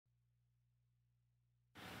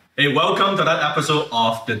Hey, welcome to that episode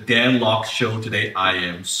of the Dan Locke Show. Today, I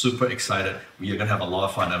am super excited. We are going to have a lot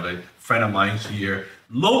of fun. I have a friend of mine here,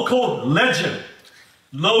 local legend,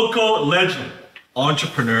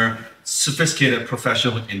 entrepreneur, sophisticated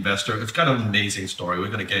professional investor. It's got an amazing story. We're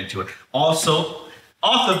going to get into it. Also,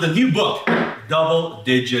 author of the new book, Double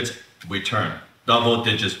Digits Return.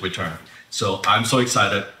 So I'm so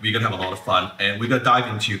excited. We're going to have a lot of fun, and we're going to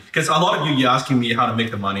dive into, because a lot of you're asking me how to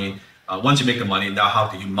make the money. Once you make the money, now how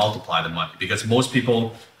do you multiply the money? Because most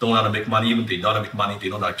people don't know how to make money. Even if they know how to make money, they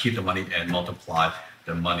don't know how to keep the money and multiply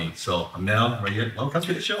the money. So Harmel Rayat, welcome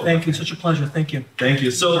to the show. Thank you. Such a pleasure. Thank you. Thank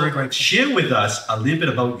you. So Very grateful. Share with us a little bit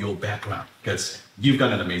about your background, because you've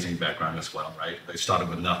got an amazing background as well, right? They started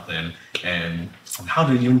with nothing, and how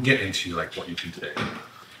did you get into like what you do today?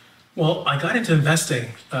 Well, I got into investing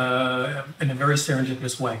in a very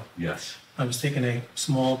serendipitous way. Yes. I was taking a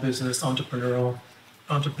small business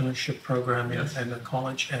entrepreneurship program in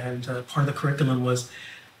college, and part of the curriculum was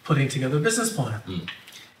putting together a business plan.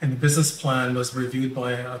 And the business plan was reviewed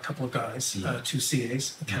by a couple of guys, two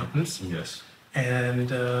CAs, accountants. Yes. And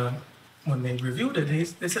when they reviewed it,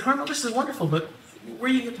 they said, "Harmel, this is wonderful, but where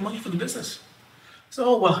do you get the money for the business?"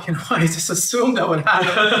 So, well, I just assumed I would have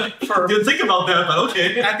it for Didn't think about that, but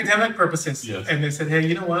okay. academic purposes. Yes. And they said, "Hey,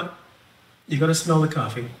 you know what? You got to smell the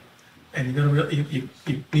coffee, and you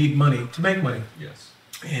need money to make money." Yes.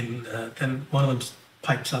 And then one of them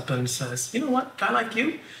pipes up and says, "You know what? A guy like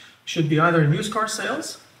you should be either in used car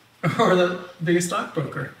sales or be a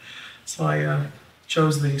stockbroker." So I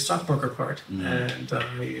chose the stockbroker part, and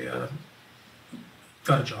I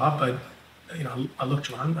got a job. I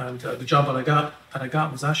looked around, and the job that I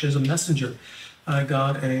got was actually as a messenger. I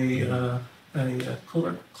got a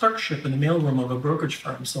clerkship in the mailroom of a brokerage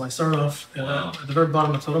firm. So I started off at the very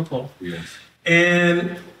bottom of the totem pole. Yes.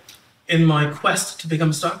 And in my quest to become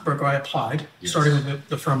a stockbroker, I applied, starting with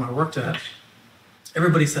the firm I worked at.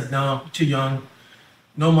 Everybody said, "No, too young,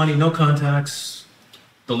 no money, no contacts.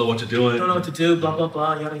 Don't know what to do. Don't know what to do, blah, blah,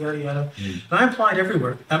 blah, yada, yada, yada." And I applied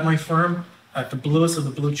everywhere. At my firm, at the bluest of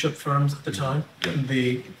the blue chip firms at the time,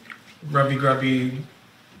 the grubby,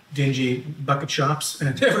 dingy bucket shops,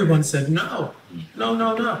 and everyone said, no.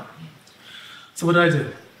 So what did I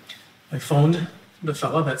do? I phoned the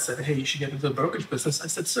fellow that said, "Hey, you should get into the brokerage business." I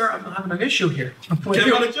said, "Sir, I'm having an issue here. What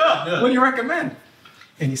Get on a job. Yeah. do you recommend?"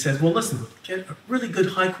 And he says, "Well, listen, get a really good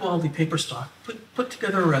high quality paper stock, put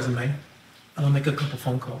together a resume, and I'll make a couple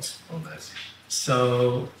phone calls." Oh, nice.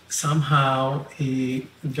 So somehow he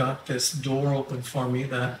got this door open for me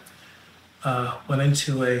that went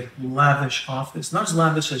into a lavish office. Not as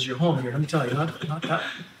lavish as your home here, let me tell you, not that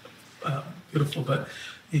beautiful, but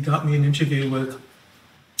he got me an interview with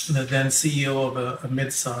the then CEO of a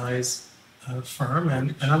mid-size firm,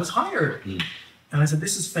 and I was hired. And I said,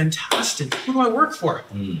 "This is fantastic. Who do I work for?"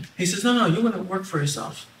 He says, No, you want to work for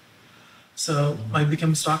yourself." So I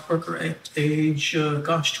became a stockbroker at age,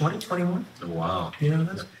 20, 21. Oh, wow. Yeah.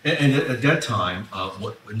 And at that time,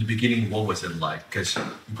 in the beginning, what was it like? Because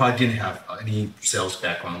you probably didn't have any sales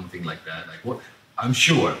background, anything like that. Like what? I'm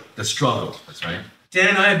sure the struggle. That's right.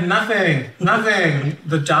 Dan, I had nothing.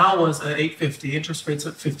 The Dow was at 850, interest rates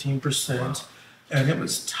at 15%, and it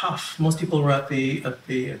was tough. Most people were at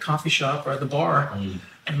the coffee shop or at the bar,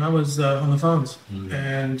 and I was on the phones,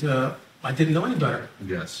 and I didn't know any better.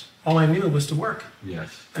 Yes. All I knew was to work. Yes.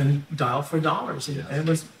 And dial for dollars. And it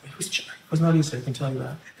was not easy, I can tell you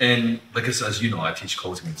that. And because as you know, I teach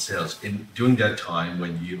closing and sales. During that time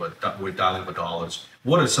when you were dialing for dollars,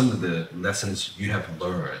 what are some of the lessons you have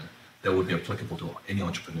learned that would be applicable to any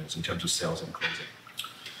entrepreneurs in terms of sales and closing?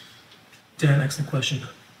 Dan, excellent question.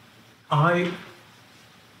 I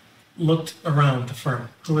looked around the firm.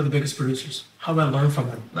 Who are the biggest producers? How do I learn from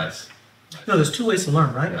them? Nice. There's two ways to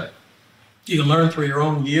learn, right? Yeah. You can learn through your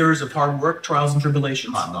own years of hard work, trials and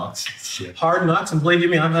tribulations. Hard knocks. Shit. Hard knocks, and believe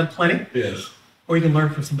me, I've had plenty. Yes. Or you can learn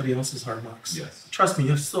from somebody else's hard knocks. Yes. Trust me,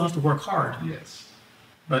 you still have to work hard. Yes.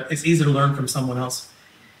 But it's easy to learn from someone else.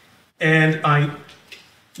 And I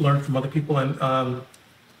learned from other people. And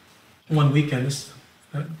one weekend, this is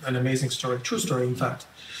an amazing story, true story, in fact.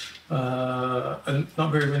 And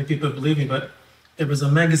not very many people believe me, but there was a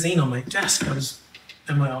magazine on my desk. I was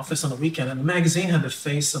in my office on the weekend, and the magazine had the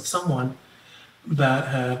face of someone that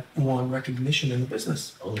had won recognition in the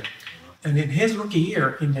business. Oh. And in his rookie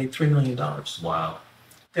year, he made $3 million. Wow.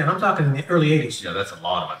 Dan, I'm talking in the early 80s. Yeah, that's a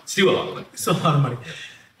lot of money. Still a lot of money. Still a lot of money.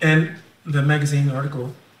 And the magazine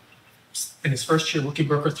article, in his first year, rookie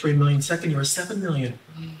broker, $3 million. Second year, $7 million.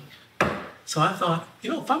 So I thought,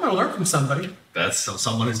 if I'm going to learn from somebody, That's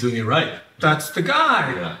someone who's doing it right. that's the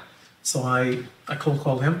guy. Yeah. So I cold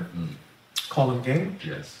called him. call him game.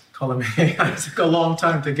 Yes. Call him game. It took a long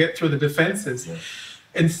time to get through the defenses. Yeah.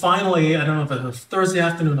 And finally, I don't know if it was Thursday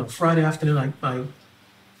afternoon or Friday afternoon, I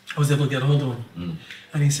was able to get a hold of him. Mm.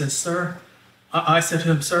 And he says, sir, I said to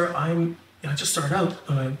him, sir, I just started out.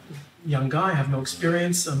 I'm a young guy, I have no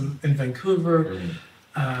experience. I'm in Vancouver.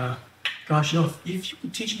 Gosh, if you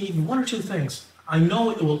could teach me even one or two things, I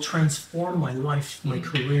know it will transform my life, my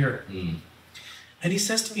career. And he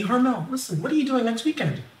says to me, Harmel, listen, what are you doing next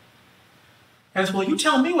weekend? I said, well, you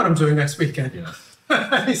tell me what I'm doing next weekend.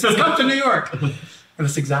 Yeah. He says, come to New York. And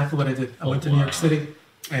that's exactly what I did. I went to New York City.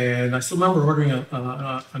 And I still remember ordering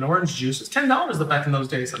an orange juice. It's $10 back in those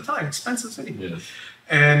days. I'm telling you, expensive city. Yes.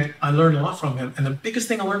 And I learned a lot from him. And the biggest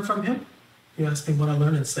thing I learned from him, you ask me what I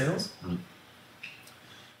learned in sales,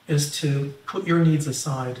 is to put your needs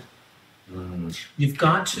aside. You've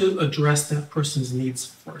got to address that person's needs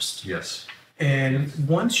first. Yes. And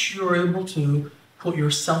once you're able to put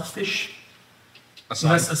your selfish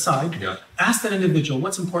aside, yeah. Ask that individual,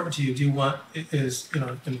 what's important to you? Do you want, in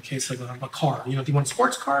the case of a car, do you want a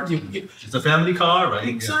sports car? It's a family car, right?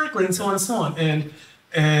 Exactly, yeah. And so on and so on.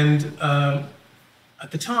 And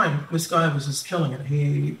at the time, this guy was just killing it.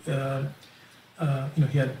 He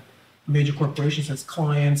had major corporations as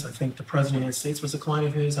clients. I think the President of the United States was a client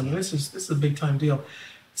of his. I mean, this is a big time deal.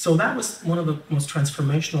 So that was one of the most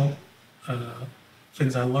transformational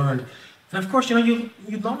things I learned. And of course, you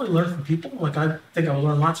normally learn from people. Like I think I will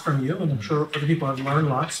learn lots from you, and I'm sure other people have learned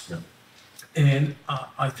lots. Yeah. And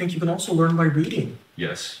I think you can also learn by reading.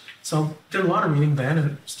 Yes. So did a lot of reading then,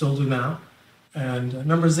 and still do now. And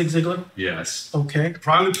remember Zig Ziglar? Yes. Okay.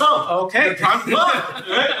 Prime Tom. Okay. Prime Tom.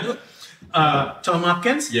 Right. Tom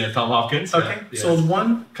Hopkins? Yeah, Tom Hopkins. Okay. Yeah. Sold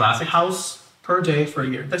one classic house per day for a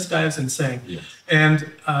year. This guy is insane. Yes. And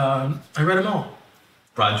I read them all.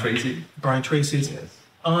 Brian Tracy's. Yes.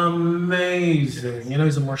 Amazing.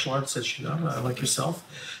 He's a martial artist, like yourself.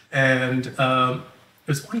 And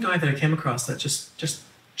there's one guy that I came across that just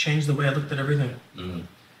changed the way I looked at everything.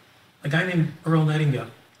 A guy named Earl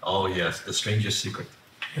Nightingale. Oh, yes. The Stranger's Secret.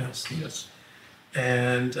 Yes. Yes.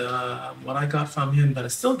 And what I got from him that I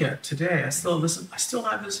still get today, I still listen, I still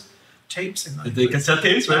have his tapes. The cassette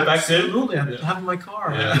tapes right back then? Absolutely. I have in my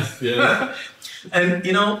car. Yeah. And,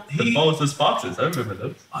 the Moses boxes, I remember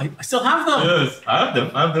those. I still have them. Yes, I have them.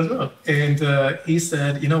 I have them as well. And he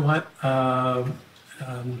said, you know what?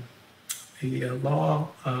 The law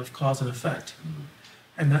of cause and effect.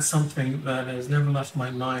 And that's something that has never left my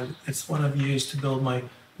mind. It's what I've used to build my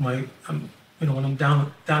when I'm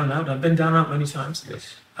down and out. I've been down and out many times.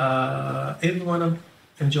 Yes. Even when I'm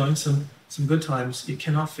enjoying some good times, you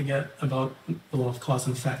cannot forget about the law of cause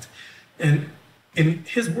and effect. And in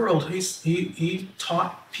his world, he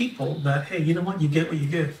taught people that, hey, you know what? You get what you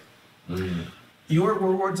give. Your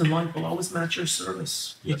rewards in life will always match your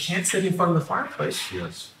service. Yes. You can't sit in front of the fireplace.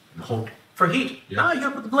 Yes. For heat. Yeah. No, you got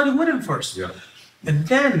to put the bloody wood in first. Yeah. And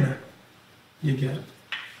then you get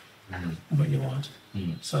what you want.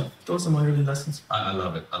 So those are my early lessons. I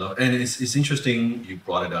love it. And it's interesting you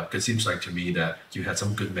brought it up because it seems like to me that you had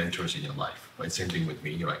some good mentors in your life. Right? Same thing with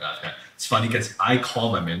me. You're like, it's funny because I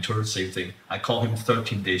call my mentor, same thing. I call him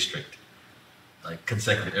 13 days straight, like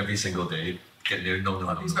consecutive every single day. Get there,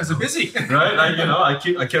 no. These guys are busy, right?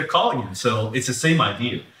 I kept calling him. So it's the same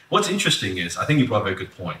idea. What's interesting is I think you brought up a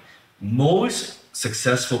good point. Most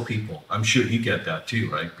successful people, I'm sure you get that too,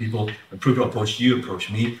 right? People approach you, approach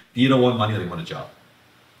me. They don't want money, they want a job,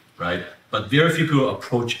 right? But very few people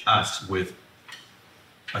approach us with,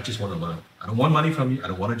 I just want to learn. I don't want money from you. I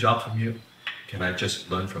don't want a job from you. Can I just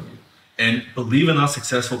learn from you? And believe it or not,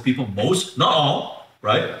 successful people, most, not all,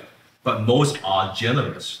 right? But most are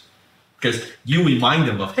generous because you remind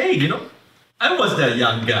them of, hey, I was that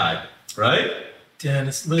young guy, right? Yeah, and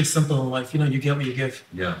it's really simple in life. You get what you give.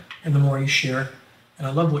 Yeah. And the more you share, and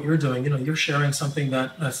I love what you're doing. You're sharing something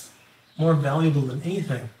that's more valuable than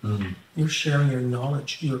anything. You're sharing your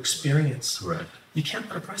knowledge, your experience. Correct. You can't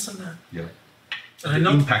put a price on that. Yeah. And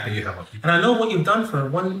the impact that you have on people. And I know what you've done for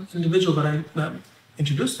one individual that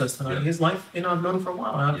introduced us tonight. Yeah. His life, I've known him for a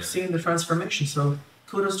while. I've seen the transformation. So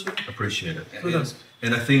kudos to you. Appreciate it. Kudos.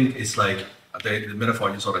 And I think it's like the metaphor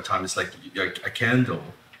I use all the time. It's like a candle.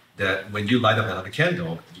 That when you light up another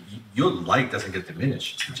candle, your light doesn't get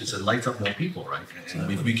diminished. It just lights up more people, right?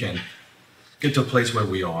 And if we can get to a place where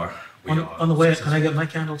we are. On the way, can I get my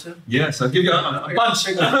candle too? Yes, I'll give you a bunch.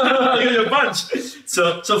 I'll give you a bunch.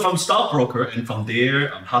 So from stockbroker, and from there,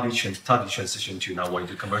 how do you transition to now what you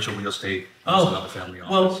do commercial real estate? Another family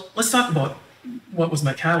office? Well, let's talk about what was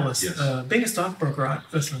my catalyst. Yes. Being a stockbroker,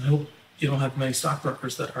 listen, I hope you don't have many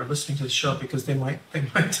stockbrokers that are listening to the show because they might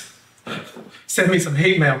send me some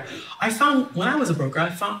hate mail. I found when I was a broker, I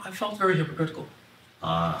felt very hypocritical.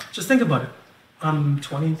 Just think about it. I'm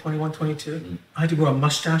 20, 21, 22. I had to grow a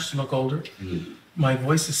mustache to look older. My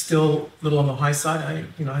voice is still a little on the high side. I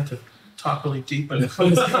had to talk really deep and I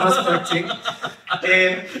was prospecting.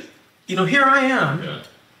 And, here I am,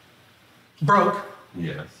 broke,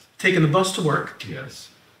 Yes. taking the bus to work, Yes.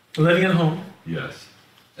 living at home, Yes.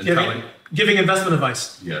 And giving investment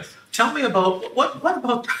advice. yes. Tell me about, what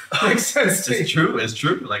about that makes sense to you? It's true. It's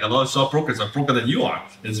true. Like a lot of stockbrokers are broker than you are.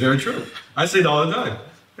 It's very true. I say it all the time.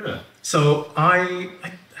 Yeah. So I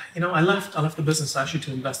left the business actually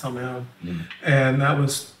to invest on my own. And that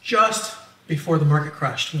was just before the market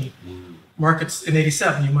crashed. Markets in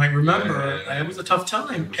 '87, you might remember, it was a tough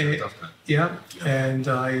time. It was a tough time. Yeah. And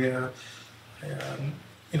I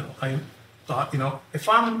thought, if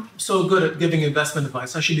I'm so good at giving investment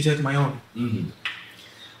advice, I should be taking my own.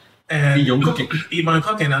 And Eat your own cooking. Eat my own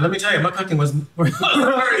cooking. Now, let me tell you, my cooking was It wasn't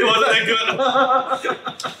that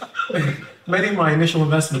good. many of my initial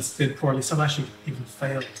investments did poorly. Some actually even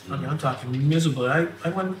failed. I mean, I'm talking miserably. I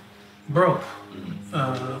went broke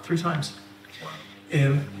 3 times.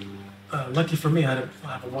 And lucky for me, I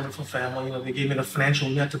have a wonderful family. They gave me the financial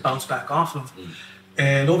net to bounce back off of.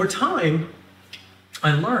 And over time,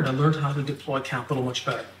 I learned how to deploy capital much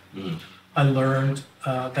better. I learned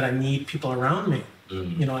that I need people around me.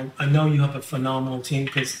 I know you have a phenomenal team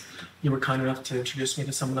because you were kind enough to introduce me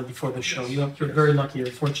to some of them before the show. You're very lucky. You're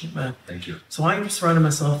a fortunate man. Thank you. So I surrounded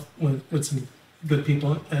myself with some good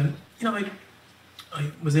people, and I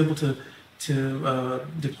was able to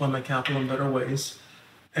deploy my capital in better ways.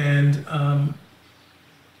 And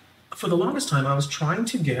for the longest time, I was trying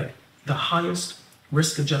to get the highest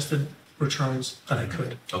risk-adjusted returns that I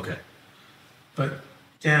could. Okay. But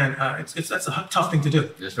Dan, that's a tough thing to do.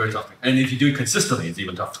 It's very tough. And if you do it consistently, it's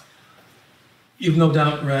even tougher. You've no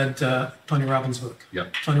doubt read Tony Robbins' book. Yeah.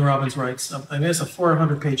 Tony Robbins writes, and it's a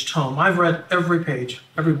 400-page tome. I've read every page,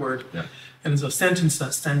 every word. Yeah. And there's a sentence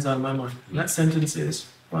that stands out in my mind. And that sentence is,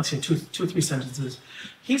 well, actually two or three sentences.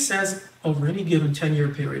 He says, over any given 10-year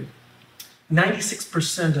period,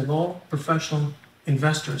 96% of all professional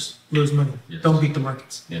investors lose money. Yes. Don't beat the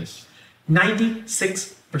markets. Yes.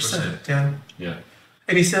 96%, Dan. Yeah.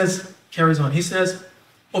 And he says, carries on, he says,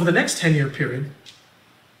 over the next 10-year period,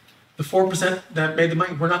 the 4% that made the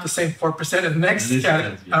money, we're not the same 4% in the next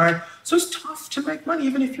category. Yes. All right. So it's tough to make money,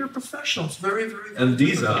 even if you're a professional. It's very, very, very And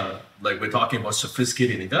these difficult. are, like we're talking about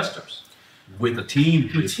sophisticated investors with a team.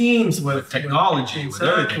 With teams, with technology, with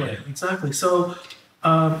exactly, everything. exactly. So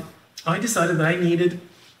I decided that I needed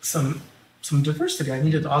some diversity. I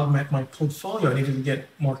needed to augment my portfolio. I needed to get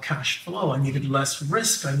more cash flow. I needed less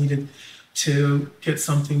risk. I needed to get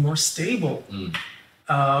something more stable.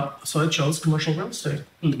 So I chose commercial real estate.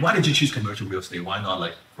 Why did you choose commercial real estate? Why not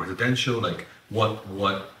like residential? Like what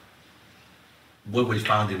we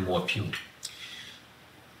found it more appealing?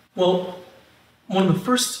 Well, one of the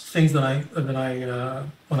first things that I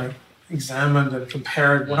when I examined and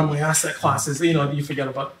compared one of my asset classes, you forget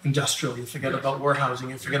about industrial, you forget about warehousing,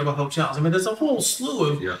 you forget about hotels. I mean, there's a whole slew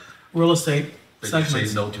of real estate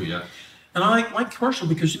segments. Say no to, yeah. And I like commercial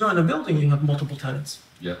because, in a building you have multiple tenants.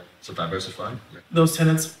 Yeah, so diversifying. Yeah. Those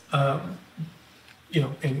tenants,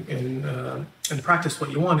 in practice,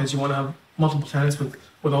 what you want is you want to have multiple tenants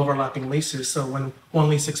with overlapping leases. So when one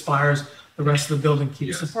lease expires, the rest of the building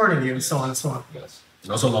keeps supporting you, and so on and so on. Yes.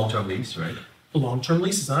 And also long-term lease, right? Long-term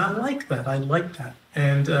leases. And I like that.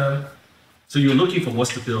 And so you're looking for more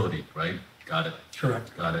stability, right? Got it.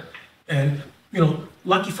 correct. Got it. And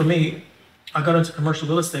lucky for me, I got into commercial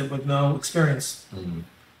real estate with no experience,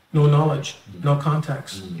 no knowledge, no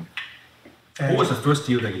contacts. And What was the first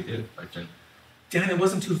deal that you did, I think? Dan, it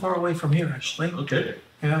wasn't too far away from here, actually. Okay.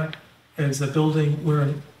 Yeah, it's a building. We're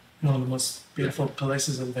in one of the most beautiful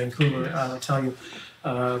places in Vancouver. Yes. I'll tell you,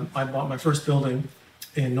 I bought my first building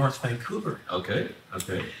in North Vancouver, Okay.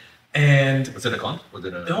 Okay. and Was it a con? Was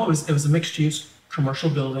it a? it was a mixed-use commercial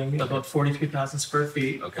building, about 43,000 square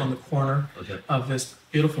feet Okay. on the corner Okay. of this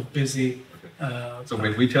beautiful, busy So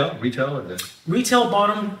with retail, and then retail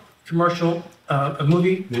bottom, commercial, a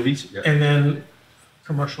movie, movies. Yeah. and then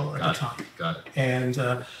commercial at the top. Got it. And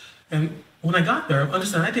when I got there,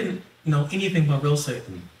 understand, I didn't know anything about real estate.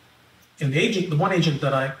 And the one agent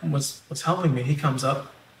that I was helping me, he comes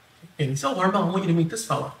up and he said, "Oh, Harmel, I want you to meet this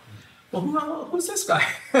fella." Well, who's this guy?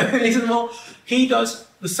 And he said, "Well, he does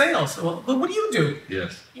the sales." Well, what do you do?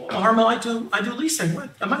 Yes. Well, Harmel, I do leasing. What?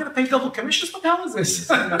 Am I going to pay double commissions? What the hell is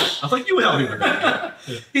this? I thought you were helping with that.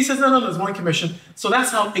 He says, no, there's one commission. So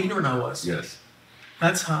that's how ignorant I was. Yes.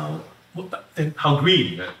 That's how How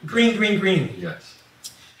green? green. Yes.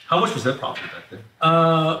 How much was that property back then?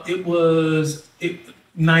 It was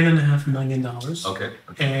 $9.5 million. Okay.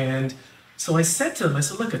 And so I said to them, I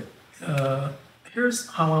said, look, here's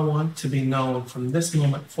how I want to be known from this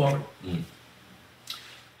moment forward.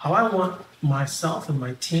 How I want myself and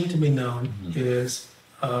my team to be known is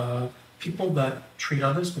people that treat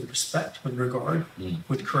others with respect, with regard,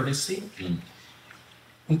 with courtesy,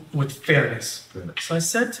 with fairness. So I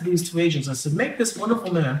said to these two agents, I said, make this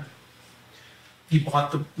wonderful man. He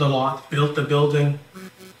bought the lot, built the building,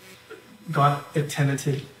 got it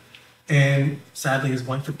tenanted, and sadly his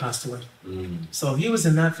wife had passed away. So he was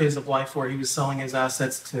in that phase of life where he was selling his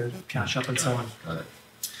assets to cash up and so on. Got it.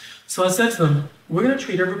 So I said to them, we're going to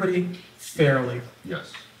treat everybody fairly.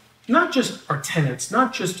 Yes. Not just our tenants,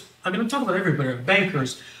 not just, I'm talking about everybody, our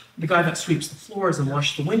bankers, the guy that sweeps the floors and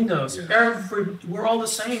washes the windows. Yeah. We're all the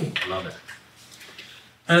same. I love it.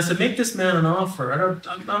 And I said, make this man an offer.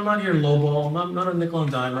 I'm not here lowball. I'm not a nickel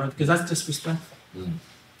and dime, because that's disrespectful.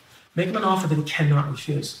 Make him an offer that he cannot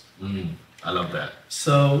refuse. I love that.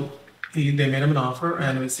 So they made him an offer,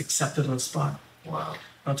 and it was accepted on the spot. Wow.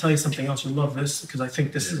 I'll tell you something else. You'll love this, because I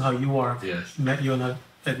think this is how you are. Yes. Met you and I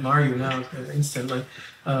admire you now instantly.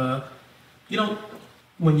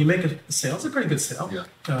 When you make a sale, it's a pretty good sale. Yeah.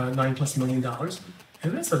 $9+ million.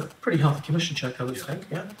 And that's a pretty healthy commission check, I would think.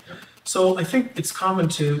 Yeah. So I think it's common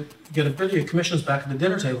to get a video commissions back at the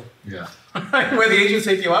dinner table. Yeah. Where the agents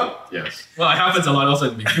take you out. Yes. Well, it happens a lot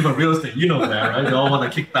also in Cuban real estate. You know that, right? They all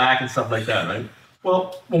want to kick back and stuff like that, right?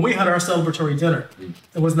 Well, when we had our celebratory dinner,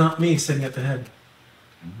 it was not me sitting at the head.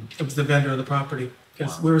 It was the vendor of the property.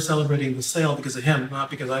 Because we were celebrating the sale because of him, not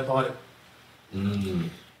because I bought it.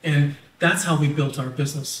 And that's how we built our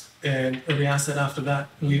business. And every asset after that,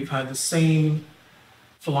 we've had the same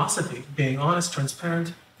philosophy, being honest,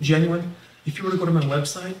 transparent, genuine. If you were to go to my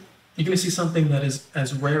website, you're going to see something that is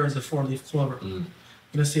as rare as a 4-leaf clover. You're going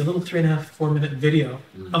to see a little 3.5, 4-minute video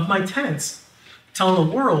of my tenants telling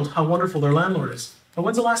the world how wonderful their landlord is. But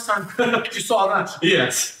when's the last time you saw that?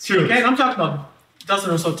 Yes, true. Okay, I'm talking about a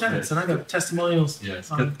dozen or so tenants, and I got testimonials.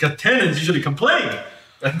 Yes, because tenants usually complain.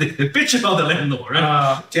 They bitch about the landlord,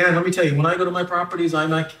 right? Dan, let me tell you, when I go to my properties, I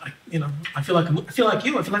feel like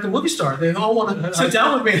you. I feel like a movie star. They all want to sit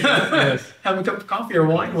down with me, have a cup of coffee or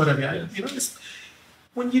wine, whatever.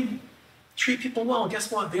 When you treat people well,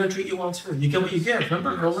 guess what? They're gonna treat you well too. You get what you get.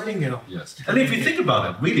 Remember, Earl Nightingale. Yes. And if you think about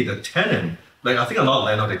it, really, the tenant, I think a lot of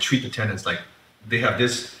landlords, they treat the tenants like they have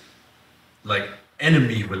this,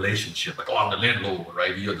 enemy relationship. I'm the landlord,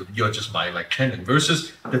 right? You're just my tenant.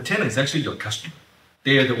 Versus the tenant is actually your customer.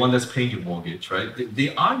 They are the one that's paying your mortgage, right?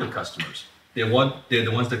 They are your customers. They're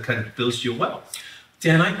the ones that kind of builds your wealth.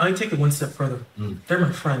 Dan, I take it one step further. They're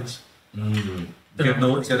my friends. You get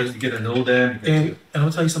to know them. And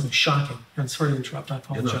I'll tell you something shocking. I'm sorry to interrupt. I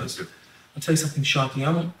apologize. I'll tell you something shocking.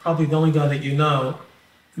 I'm probably the only guy that you know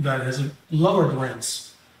that has lowered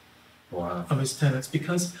rents of his tenants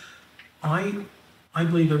because I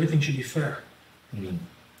believe everything should be fair.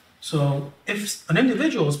 So if an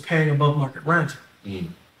individual is paying above market rent,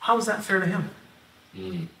 how is that fair to him?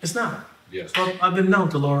 It's not. Yes. So I've been known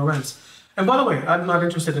to lower rents. And by the way, I'm not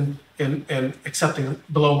interested in accepting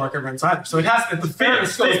below market rents either. So the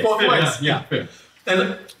fairness goes both ways. Yeah, fair.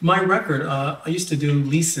 And my record, I used to do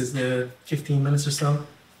leases, 15 minutes or so.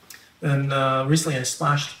 And recently I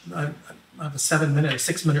slashed, I have a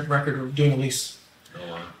 6-minute record of doing a lease. Oh,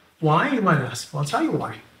 wow. Why, you might ask? Well, I'll tell you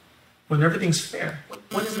why. When everything's fair,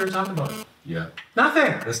 what is there to talk about? Yeah.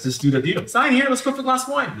 Nothing. Let's just do the deal. Sign here, let's go for a glass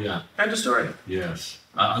of wine. Yeah. End of story. Yes.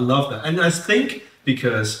 I love that. And I think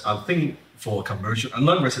for commercial,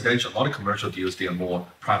 unlike residential, a lot of commercial deals, they are more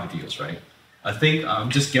private deals, right? I think,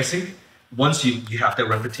 I'm just guessing, once you have that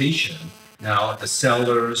reputation, now the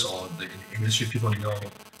sellers or the industry people know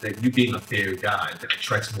that you being a fair guy that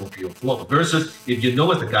attracts more people flow. Versus if you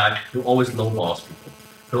know as a guy who always lowballs people,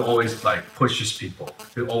 who always pushes people,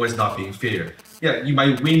 who always not being fair. Yeah, you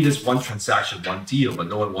might win this one transaction, one deal, but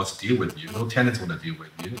no one wants to deal with you. No tenants want to deal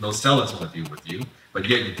with you. No sellers want to deal with you. But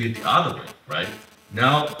yet you do it the other way, right?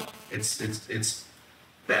 Now it's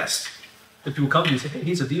best that people come to you and say, hey,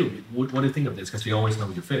 here's a deal. What do you think of this? Because we always know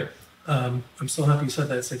you're fair. I'm so happy you said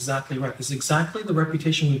that. It's exactly right. It's exactly the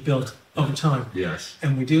reputation we've built over time. Yes.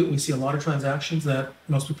 And we see a lot of transactions that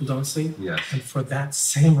most people don't see. Yes. And for that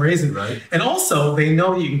same reason. Right. And also, they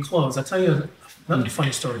know that you can close. I'll tell you another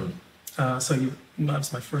funny story. That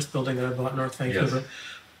was my first building that I bought in North Vancouver. Yes.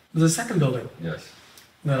 The second building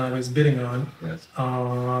that I was bidding on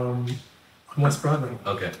on West Broadway.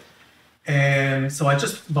 Okay. And so I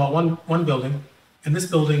just bought one building, and this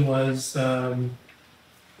building was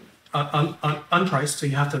unpriced, so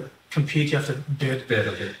you have to compete, you have to bid.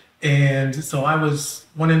 Okay. And so I was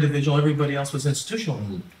one individual, everybody else was institutional.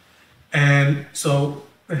 And so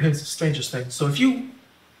here's the strangest thing. So if you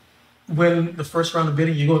win the first round of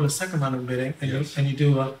bidding, you go to the second round of bidding and, you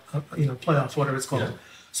do a playoff, whatever it's called.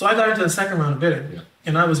 So I got into the second round of bidding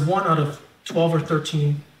and I was one out of 12 or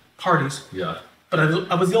 13 parties. But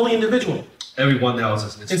I was the only individual. Everyone else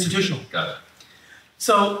is institutional. Got it.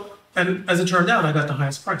 So, and as it turned out, I got the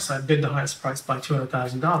highest price. I bid the highest price by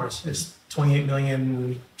 $200,000. It's 28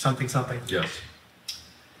 million something. Yes.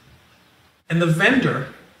 And the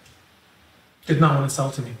vendor did not want to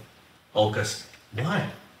sell to me. Focus. Why?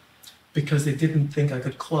 Because they didn't think I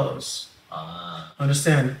could close.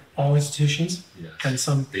 Understand, all institutions and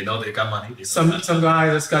some they know they got money. Some guy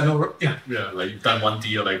that's got no like you've done one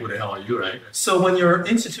deal, like who the hell are you, right? So when you're an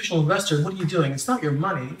institutional investor, what are you doing? It's not your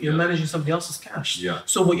money. You're managing somebody else's cash.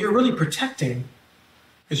 So what you're really protecting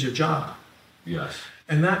is your job. Yes.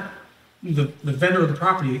 And that the vendor of the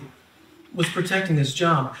property was protecting his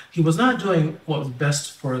job. He was not doing what was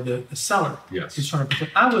best for the seller. Yes. He's trying to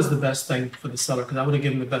protect. I was the best thing for the seller because I would have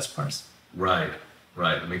given him the best price. Right.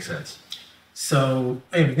 That makes sense. So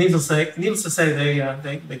anyway, needless to say,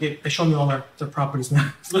 they show me all their properties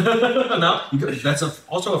now. Now that's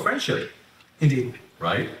also a friendship. Indeed.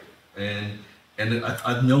 Right. And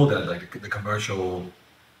I know that like the commercial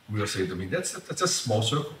real estate. I mean that's a small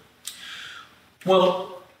circle.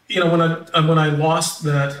 Well, when I lost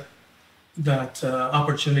that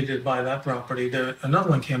opportunity to buy that property, another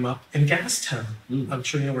one came up in Gastown. I'm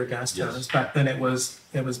sure you know where Gastown is. Back then it was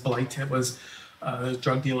blight. It was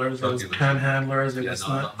drug dealers, there was panhandlers. It was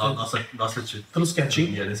not such a little sketchy.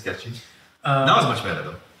 Yeah, it's sketchy. Now it's much better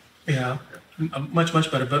though. Yeah, much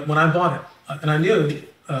better. But when I bought it, and I knew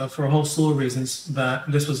for a whole slew of reasons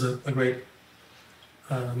that this was a great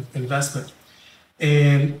investment.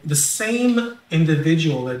 And the same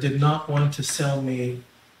individual that did not want to sell me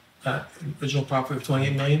that original property of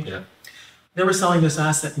 28 million, they were selling this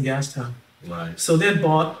asset in Gastown. Right. So they had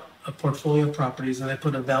bought a portfolio of properties and they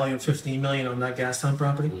put a value of 15 million on that Gastown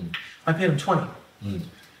property. I paid them 20.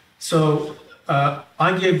 So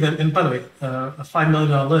I gave them, and by the way, a $5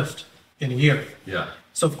 million lift in a year. Yeah.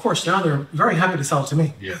 So of course now they're very happy to sell it to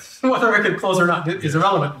me. Yes. Whether I could close or not is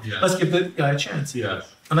irrelevant. Yes. Let's give the guy a chance.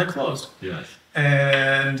 Yes. And I closed. Yes.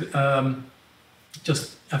 And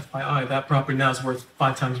just FYI, that property now is worth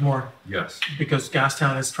 5 times more. Yes. Because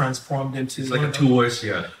Gastown is transformed into. It's like a tourist,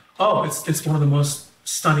 Oh, it's one of the most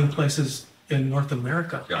stunning places in North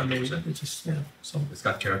America. Yeah, I mean, 100%. it's just So it's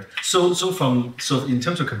got character. So in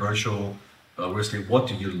terms of commercial real estate, what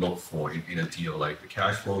do you look for in a deal? Like the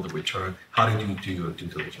cash flow, the return. How do you do your due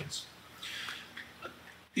diligence?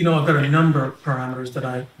 I've got a number of parameters that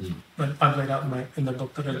I've laid out in the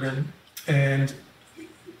book that I've written, and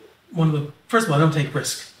first of all, I don't take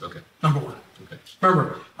risk. Okay. Number one. Okay.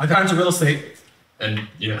 Remember, I got into real estate. And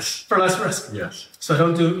yes. For less risk. Yes. So I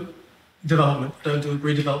don't do development, I don't do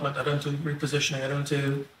redevelopment, I don't do repositioning, I don't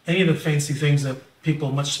do any of the fancy things that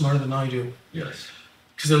people much smarter than I do. Yes.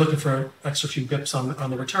 Because they're looking for an extra few bips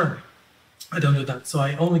on the return. I don't do that. So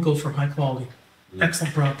I only go for high quality,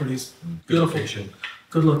 excellent properties, beautiful,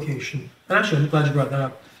 good location. And actually, I'm glad you brought that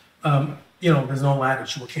up. There's no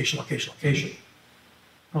adage, location.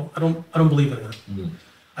 Well, I don't believe in that.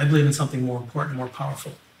 I believe in something more important, more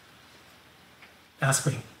powerful. Ask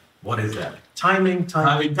me. What is that? Timing. I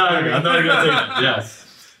know you're going to say that. Yes.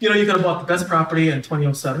 You could have bought the best property in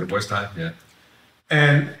 2007. The worst time, yeah.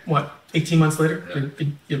 And 18 months later,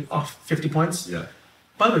 you're off 50 points? Yeah.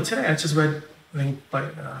 By the way, today I just read,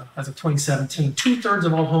 as of 2017, 2/3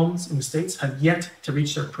 of all homes in the States have yet to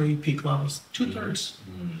reach their pre-peak levels. 2/3.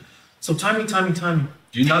 So timing.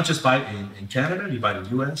 Do you not just buy in Canada? You buy in the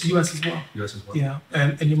US? US as well. US as well. Yeah.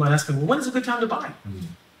 And you might ask me, well, when is a good time to buy?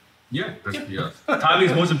 Yeah. Timing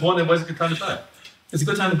is most important. When's a good time to buy? It's a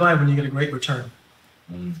good time to buy when you get a great return.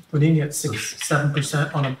 When you can get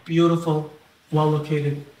 6-7% on a beautiful,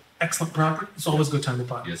 well-located, excellent property, it's always a good time to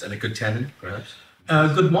buy. Yes, and a good tenant, perhaps?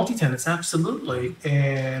 Good multi-tenants, absolutely.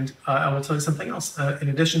 And I will tell you something else. In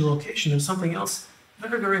addition to location, there's something else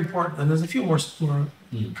very, very important. And there's a few more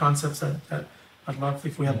concepts that I'd love,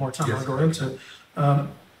 if we have more time, I'll go into.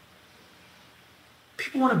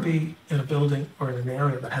 People want to be in a building or in an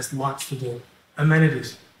area that has lots to do.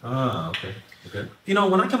 Amenities. Okay.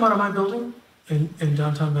 When I come out of my building in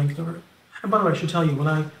downtown Vancouver, and by the way, I should tell you, when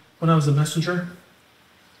I was a messenger,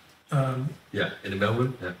 in the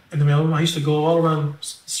mailroom, in the mailroom, I used to go all around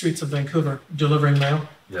streets of Vancouver delivering mail.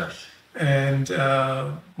 Yes. And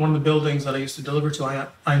one of the buildings that I used to deliver to,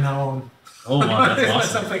 I now own. Oh wow,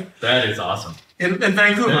 that's awesome. That is awesome. In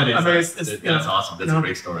Vancouver. That's awesome. That's a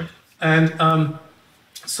great story. And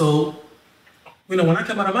so When I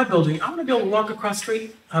come out of my building, I want to be able to walk across the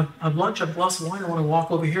street, have lunch, have a glass of wine. I want to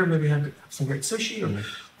walk over here, maybe have some great sushi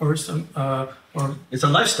or some, or It's a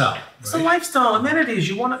lifestyle. it's a Right? lifestyle, amenities.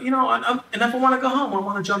 You want to, and if I want to go home, I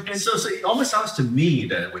want to jump in. So it almost sounds to me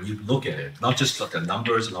that when you look at it, not just like the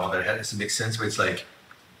numbers and all that, it has to make sense. But it's like,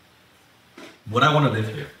 would I want to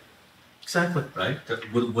live here, Exactly. right?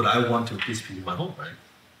 Would I want to this be my home, right?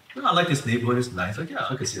 Well, I like this neighborhood. It's nice. Like, yeah,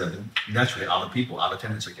 I can see that. And naturally, other people, other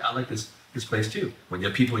tenants, like, yeah, I like this place too. When you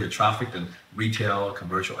have people, your traffic, and retail,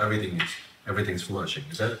 commercial, everything's flourishing.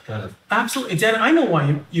 Is that kind of Absolutely. Dan, I know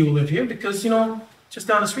why you live here because, just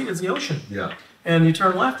down the street is the ocean. yeah? And you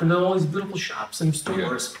turn left and there are all these beautiful shops and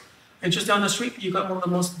stores. And just down the street, you got one of the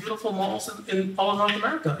most beautiful malls in all of North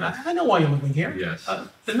America. I know why you're living here. Yes. And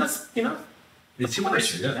that's, It's commercial.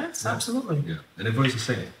 commercial, yeah. Yes, absolutely. Yeah, and everybody's the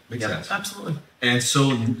same. Makes sense. Absolutely. And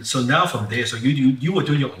so now from there, so you were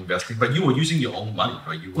doing your own investing, but you were using your own money,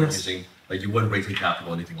 right? You weren't Yes. using you weren't raising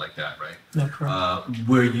capital or anything like that, right? No, correct.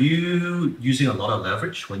 Were you using a lot of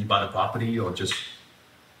leverage when you bought a property, or just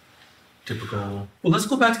typical Well, let's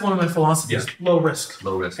go back to one of my philosophies, Yeah. low risk.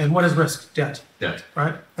 low risk And what is risk? Debt, debt?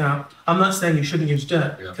 right? Now, I'm not saying you shouldn't use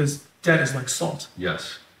debt Yeah. because debt is like salt.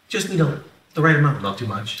 Yes, Just need the right amount, not too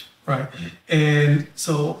much. right? And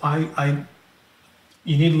so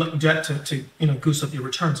you need debt to goose up your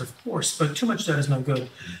returns, of course, but too much debt is no good.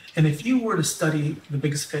 And if you were to study the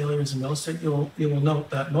biggest failures in real estate, you will note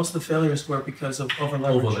that most of the failures were because of over Over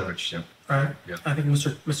leverage, leverage, yeah. right? Yeah. I think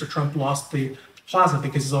Mr. Trump lost the plaza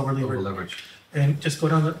because he's over Over leveraged. leverage. And just go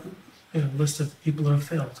down the list of people that have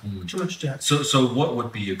failed. Too much debt. So what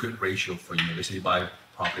would be a good ratio for you? Let's say you buy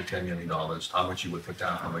property $10 million. How much you would put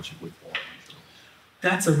down? How much you would borrow?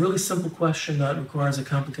 That's a really simple question that requires a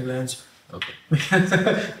complicated answer. Okay.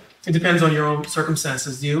 It depends on your own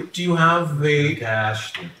circumstances. Do you have the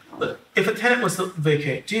Cash. if a tenant was to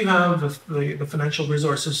vacate, do you have the financial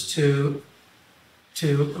resources to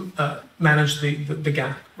manage the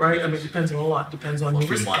gap, right? I mean, it depends on a lot. Depends on For your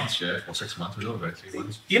 3 risk. months, yeah, for 6 months, we know, right? 3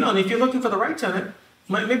 months. And if you're looking for the right tenant,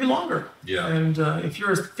 maybe longer. Yeah. And if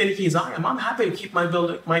you're as finicky as I am, I'm happy to keep my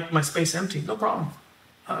building, my space empty, no problem.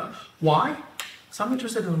 Why? So I'm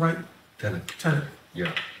interested in the right Tenant. tenant.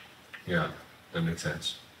 Yeah, that makes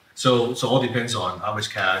sense. So all depends on how much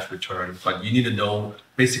cash return, but you need to know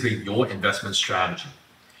basically your investment strategy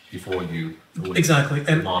before you go Exactly.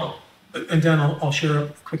 into the model. And Dan, I'll share a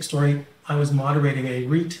quick story. I was moderating a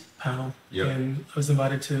REIT panel, Yeah. and I was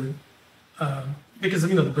invited to because of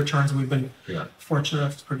the returns we've been Yeah. fortunate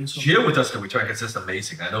enough to produce. Share with us the return because it's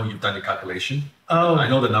amazing. I know you've done the calculation. Oh, I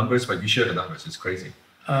know the numbers, but you share the numbers. It's crazy.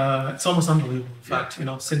 it's almost unbelievable. In fact,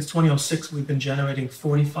 since 2006, we've been generating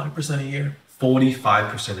 45% a year.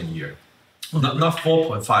 45% a year. Not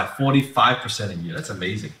 4.5, 45% a year. That's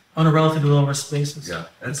amazing. On a relatively low risk basis. Yeah,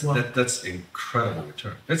 as well. that's incredible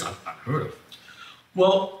return. That's unheard of.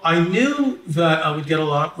 Well, I knew that I would get a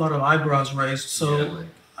lot of eyebrows raised. So,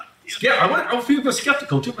 I feel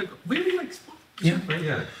skeptical too. Like, really, like, Yeah.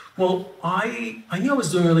 yeah. well, I knew I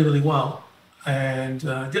was doing really, really well, and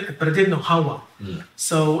but I didn't know how well.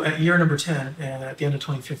 So at year number 10, and at the end of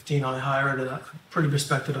 2015, I hired a pretty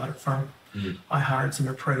respected audit firm. I hired some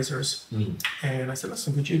appraisers, and I said,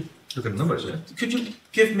 "Listen, Look at the numbers, yeah. could you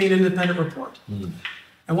give me an independent report?"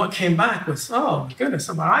 And what came back was, oh my goodness,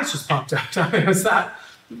 my eyes just popped out. I mean, it was that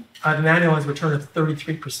I had an annualized return of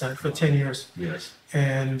 33% for 10 years. Yes.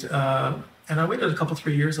 And I waited a couple,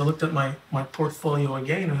 3 years. I looked at my portfolio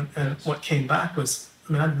again, and what came back was,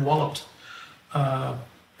 I'd walloped.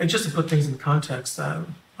 And just to put things in context,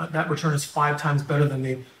 that return is 5 times better than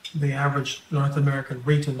the average North American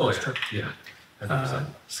REIT investor. Yeah. 100%.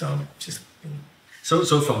 So just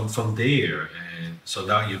So from there, and so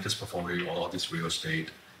now you have this portfolio, all this real estate,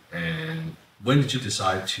 and when did you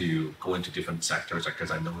decide to go into different sectors?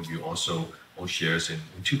 Because I know you also own shares in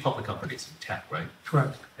 2 public companies in tech, right?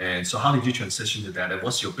 correct. And so how did you transition to that, and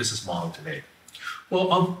what's your business model today? Well,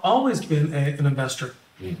 I've always been an investor.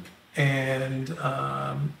 Mm. And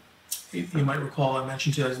you might recall I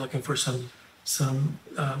mentioned to you I was looking for some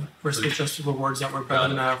risk-adjusted rewards that were better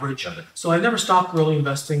than average. Got it. So I never stopped really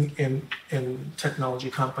investing in technology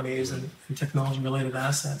companies and technology-related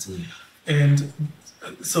assets. And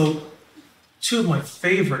so 2 of my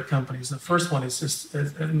favorite companies, the first one is just,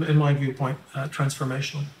 in my viewpoint,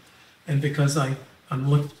 transformational. And because I'm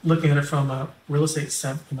looking at it from a real estate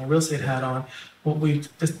my real estate hat on,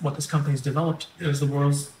 what this company's developed is the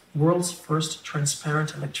world's first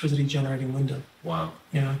transparent electricity generating window. Wow.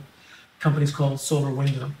 Company's called Solar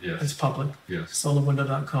Window. Yes. It's public. Yes.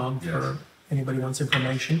 Solarwindow.com Yes. for anybody who wants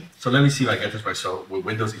information. So let me see if I get this right. So with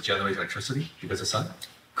Windows, it generates electricity because of sun?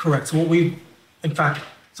 Correct. So in fact,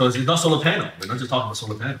 So it's not solar panel. We're not just talking about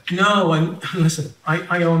solar panel. No, and listen,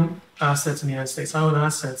 I own assets in the United States. I own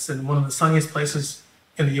assets in one of the sunniest places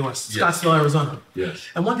in the U.S., Scottsdale, Arizona. Yes.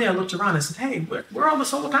 And one day I looked around and I said, hey, where are all the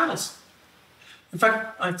solar panels? In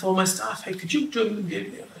fact, I told my staff, hey, could you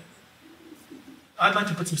I'd like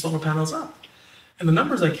to put some solar panels up. And the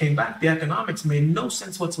numbers that came back, the economics made no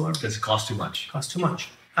sense whatsoever. Because it costs too much. Costs too much.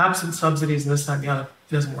 Absent subsidies and this, that, and the other,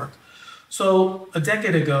 it doesn't work. So a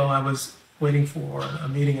decade ago, I was waiting for a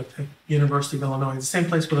meeting at the University of Illinois, the same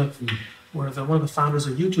place where one of the founders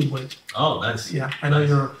of YouTube went. Oh, nice. Yeah, I know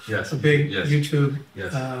you're a big YouTube,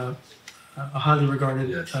 a highly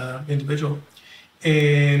regarded individual.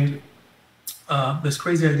 And this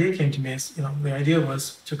crazy idea came to me. The idea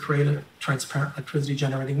was to create a transparent electricity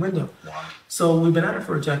generating window. Wow. So we've been at it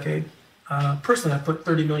for a decade. Personally, I put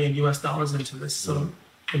 $30 million into this. So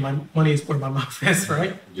my money is where my mouth is,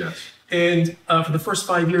 right? Yes. And for the first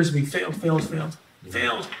 5 years, we failed.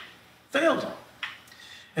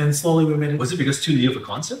 And slowly we made it. Was it because too new of a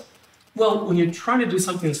concept? Well, when you're trying to do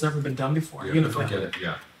something that's never been done before, you're going to forget it.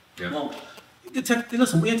 Yeah. Well,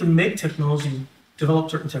 listen, we had to make technology, develop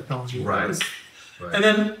certain technology. Right.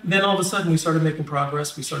 And then all of a sudden we started making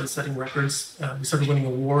progress. We started setting records. We started winning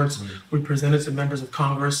awards. We presented to members of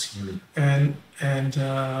Congress, and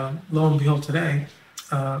lo and behold, today.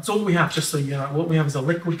 So what we have, just so you know, what we have is a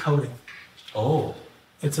liquid coating. Oh.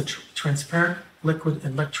 It's a transparent liquid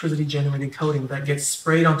electricity generating coating that gets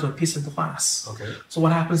sprayed onto a piece of glass. Okay. So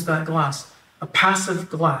what happens to that glass? A passive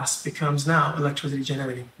glass becomes now electricity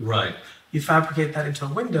generating. Right. You fabricate that into a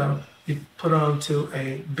window. You put it onto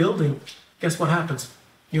a building. Guess what happens?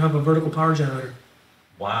 You have a vertical power generator.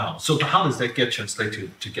 Wow. So how does that get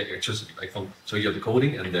translated to get electricity? So you have the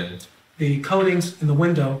coating and then the coatings in the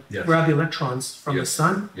window grab the electrons from the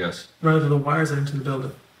sun, run over the wires and into the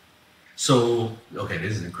building. So, okay,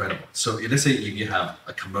 this is incredible. So let's say if you have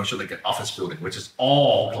a commercial, like an office building, which is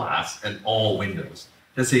all glass and all windows.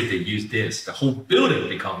 Let's say if they use this, the whole building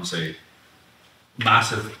becomes a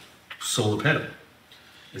massive solar panel.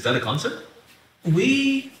 Is that a concept?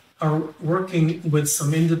 We are working with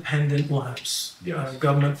some independent labs,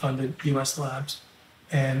 government-funded U.S. labs,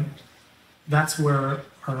 and that's where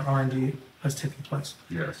our R&D has taken place.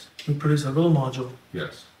 Yes. We produce a little module.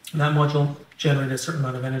 Yes. And that module generated a certain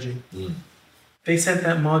amount of energy. They sent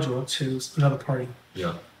that module to another party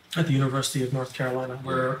at the University of North Carolina,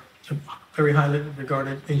 where a very highly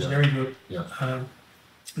regarded engineering group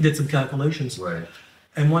did some calculations. Right.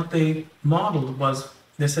 And what they modeled was,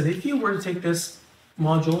 they said, if you were to take this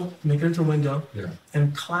module, make it into a window,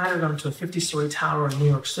 and clad it onto a 50-story tower in New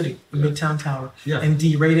York City, the Midtown Tower, and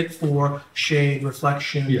derate it for shade,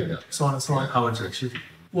 reflection, so on and so on. How much actually?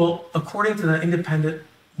 Well, according to that independent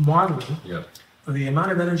modeling, the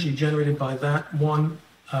amount of energy generated by that one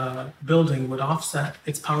building would offset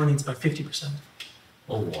its power needs by 50%.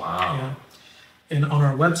 Oh, wow. Yeah. And on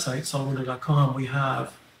our website, solidwindow.com, we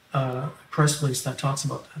have a press release that talks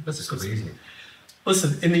about that. That's crazy.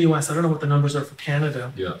 Listen, in the U.S., I don't know what the numbers are for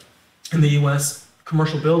Canada. Yeah. In the U.S.,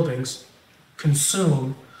 commercial buildings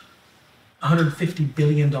consume $150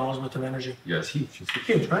 billion worth of energy. Yes, huge.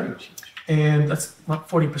 Huge, right? Huge. And that's about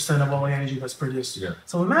 40% of all the energy that's produced. Yeah.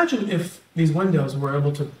 So imagine if these windows were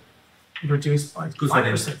able to reduce by 5%,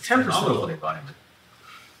 10%. Environment.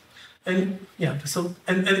 And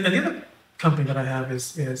and the other company that I have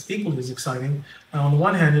is equally as exciting. On the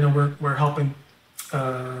one hand, we're helping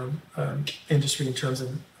industry in terms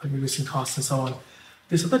of reducing costs and so on.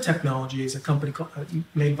 This other technology is a company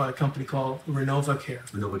made by a company called RenovaCare.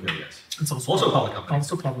 RenovaCare, yes. It's also a public company.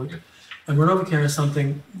 Also public. Yeah. And RenovaCare is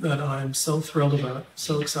something that I'm so thrilled about,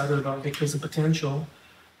 so excited about, because the potential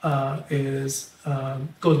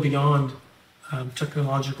goes beyond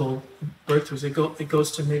technological breakthroughs. It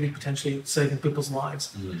goes to maybe potentially saving people's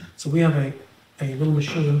lives. So we have a little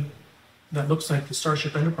machine that looks like the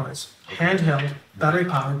Starship Enterprise, handheld, battery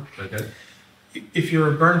powered. Okay. If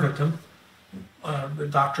you're a burn victim, the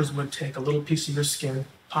doctors would take a little piece of your skin,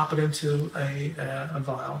 pop it into a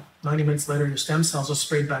vial. 90 minutes later, your stem cells are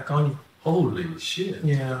sprayed back on you. Holy shit.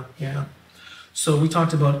 Yeah. So we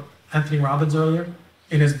talked about Anthony Robbins earlier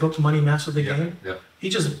in his book, Money Mastered the Game. Yeah. He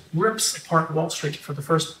just rips apart Wall Street for the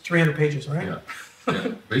first 300 pages, right?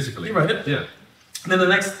 Yeah, basically. You read it? Yeah. And then the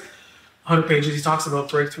next 100 pages, he talks about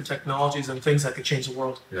breakthrough technologies and things that could change the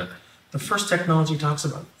world. Yeah. The first technology he talks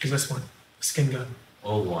about is this one, a skin gun.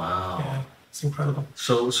 Oh, wow. Yeah, it's incredible.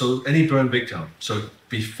 So any burn victim, so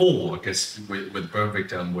before, I guess with burn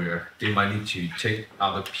victim where they might need to take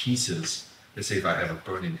other pieces, let's say if I have a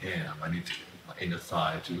burning hand, I might need to inner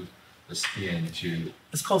thigh to the skin to...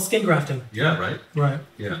 It's called skin grafting. Yeah, right? Right.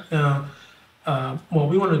 Yeah. What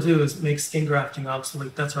we want to do is make skin grafting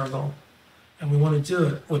obsolete. That's our goal. And we want to do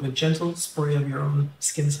it with a gentle spray of your own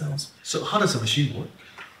skin cells. So how does the machine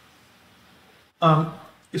work?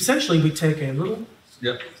 Essentially, we take a little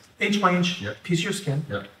Yep. inch by inch Yep. piece of your skin.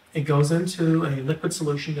 Yep. It goes into a liquid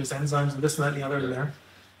solution. There's enzymes and this and that and the other in there.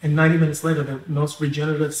 And 90 minutes later, the most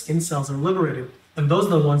regenerative skin cells are liberated. And those are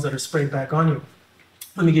the ones that are sprayed back on you.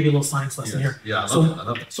 Let me give you a little science lesson Yes. here. Yeah, I So, love it. I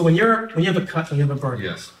love it. so when you have a cut, when you have a burn,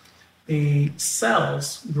 Yes. the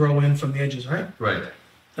cells grow in from the edges, right? Right.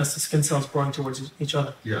 That's the skin cells growing towards each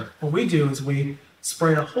other. Yeah. What we do is we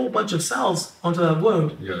spray a whole bunch of cells onto that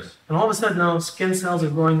wound, Yes. and all of a sudden now skin cells are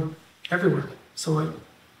growing everywhere. So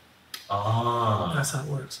Ah. that's how it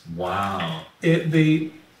works. Wow.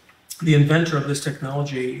 The inventor of this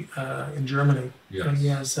technology in Germany, Yes. he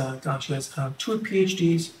has he has 2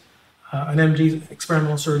 PhDs, an MD,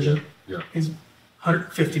 experimental surgeon. Yeah. He's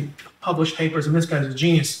 150 published papers, and this guy's a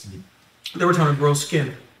genius. They were trying to grow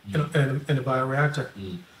skin in a bioreactor.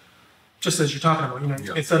 Just as you're talking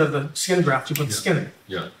about, instead of the skin graft, you put the skin in.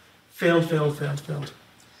 Yeah. Failed.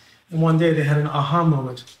 And one day they had an aha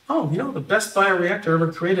moment. Oh, the best bioreactor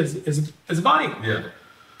ever created is a body. Yeah.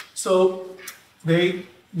 So they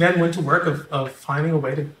then went to work of finding a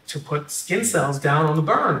way to put skin cells down on the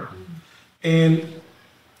burn. And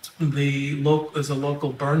there's a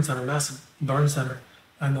local burn center, massive burn center.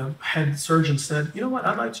 And the head surgeon said, you know what,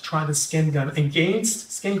 I'd like to try the skin gun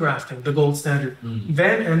against skin grafting, the gold standard.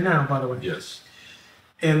 Then and now, by the way. Yes.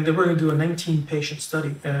 And they were going to do a 19-patient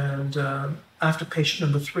study. And after patient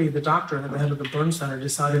number 3, the doctor and the head of the burn center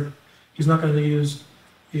decided he's not going to use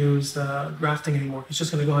grafting anymore. He's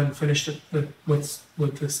just going to go ahead and finish it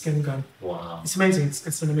with the skin gun. Wow. It's amazing.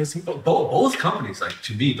 It's an amazing. Both companies,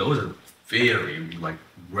 to me, those are very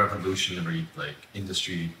revolutionary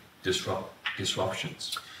industry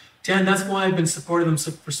disruptions. Dan, that's why I've been supporting them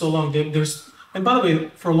for so long. And by the way,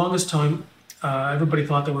 for the longest time, everybody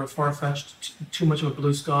thought they were far-fetched, too much of a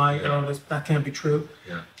blue sky. That can't be true.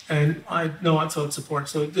 Yeah. And I know I so support.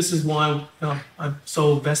 So this is why I'm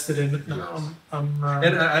so vested in it. Yes.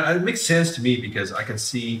 And it makes sense to me because I can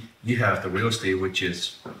see you have the real estate, which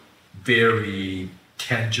is very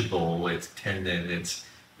tangible. It's tenant, it's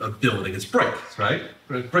a building, it's brick, right?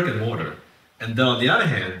 Brick and mortar. And then on the other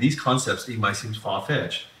hand, these concepts, it might seem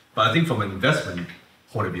far-fetched, but I think from an investment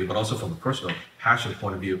point of view, but also from a personal passion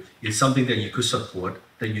point of view, it's something that you could support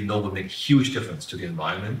that will make a huge difference to the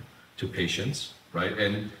environment, to patients, right?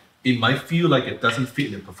 And it might feel like it doesn't fit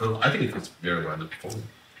in the portfolio. I think it fits very well in the portfolio.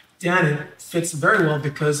 Dan, it fits very well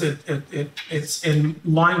because it's in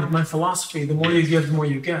line with my philosophy. The more you give, the more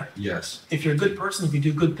you get. Yes. If you're a good person, if you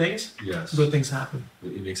do good things, yes, good things happen.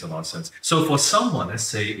 It makes a lot of sense. So for someone, let's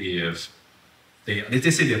say if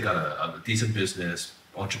they say they've got a decent business,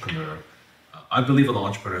 entrepreneur, I believe a lot of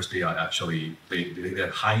entrepreneurs, they are actually,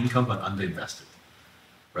 they're high income but underinvested,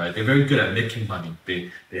 right? They're very good at making money.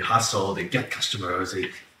 They hustle, they get customers,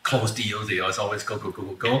 they close deals, they always go.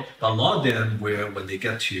 But a lot of them, when they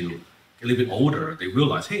get to a little bit older, they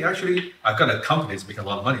realize, hey, actually, I've got a company that's making a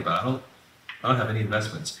lot of money, but I don't have any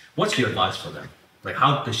investments. What's your advice for them? Like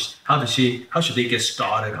how should they get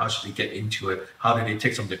started? How should they get into it? How do they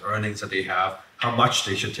take some of the earnings that they have? How much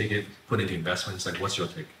they should take it, put into investments? Like, what's your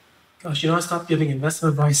take? Gosh, I stopped giving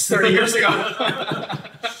investment advice 30 years ago.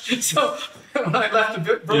 So when I left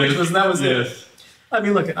the brokerage business, that was it. I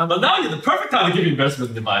mean, look, but now you're the perfect time to give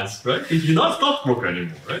investment advice, right? You're not a stockbroker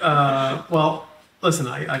anymore, right? Well, listen,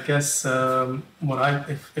 I guess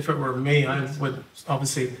if it were me, I would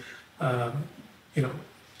obviously, I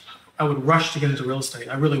would rush to get into real estate.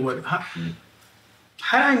 I really would. Had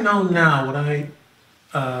I known now what I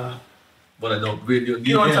know, what I'm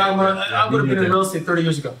talking about, I would have been in real estate 30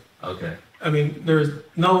 years ago. Okay. I mean, there's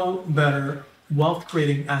no better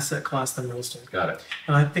wealth-creating asset class than real estate. Got it.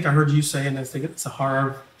 And I think I heard you say, and I think it's a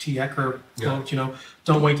Harv T. Ecker quote,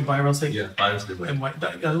 don't wait to buy real estate. Yeah, buyers do wait. And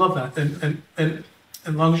I love that. And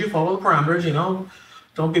as long as you follow the parameters,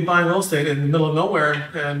 don't be buying real estate in the middle of nowhere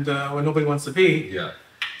and where nobody wants to be. Yeah.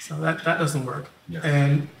 So that doesn't work. Yeah.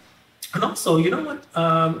 And also, you know what?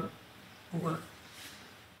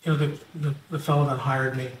 The fellow that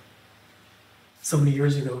hired me so many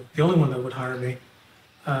years ago, the only one that would hire me,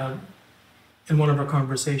 in one of our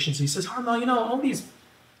conversations, he says, Harmel, all these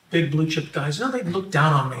big blue chip guys, they look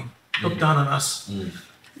down on me, look down on us,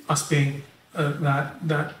 us being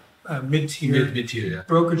that mid-tier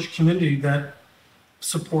brokerage community that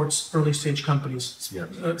supports early stage companies,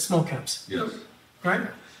 small caps, right?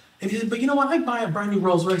 And he said, but you know what? I buy a brand new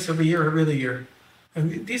Rolls Royce every other year.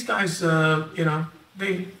 And these guys,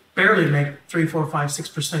 they barely make 3, 4, 5,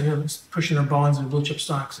 6%, pushing their bonds and blue chip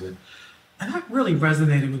stocks. Yeah. And that really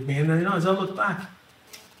resonated with me. And then, as I look back,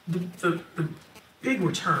 the big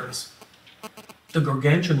returns, the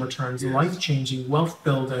gargantuan returns, life-changing,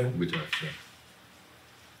 wealth-building,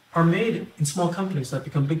 are made in small companies that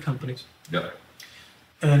become big companies. Yeah.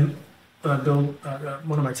 And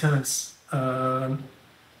one of my tenants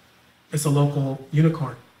is a local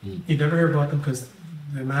unicorn. You never hear about them because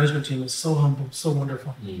the management team is so humble, so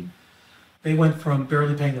wonderful. They went from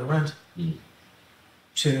barely paying their rent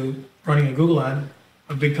to running a Google ad.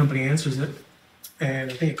 A big company answers it,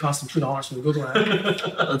 and I think it cost them $2 for the Google ad.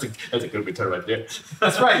 that's a good return right there.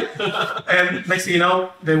 That's right. And next thing you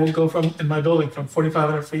know, they will go from, in my building, from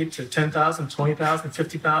 4,500 feet to 10,000, 20,000,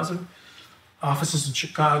 50,000. Offices in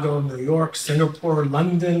Chicago, New York, Singapore,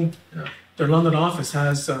 London. Yeah. Their London office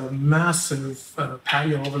has a massive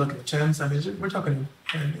patio overlooking the Thames. I mean, we're talking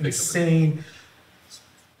an insane,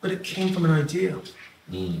 but it came from an idea.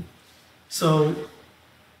 So,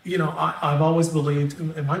 I've always believed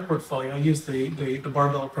in my portfolio, I use the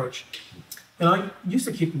barbell approach. And I used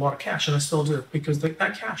to keep a lot of cash, and I still do, because that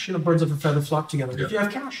cash, birds of a feather flock together. Yeah. If you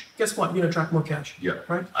have cash, guess what? You attract more cash. Yeah.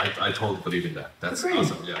 Right? I totally believe in that. That's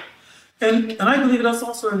awesome. Yeah. And I believe that's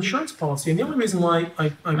also an insurance policy. And the only reason why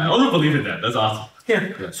I also believe in that. That's awesome.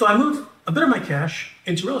 Yeah. So I moved a bit of my cash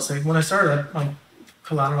into real estate. When I started, I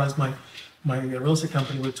collateralized my real estate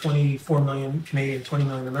company with 24 million Canadian, 20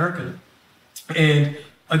 million American. And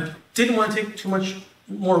I didn't want to take too much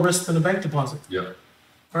more risk than a bank deposit. Yeah.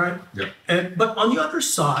 All right? Yeah. But on the other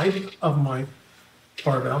side of my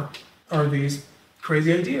barbell are these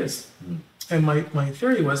crazy ideas. And my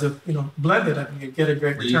theory was, if blended, I could get a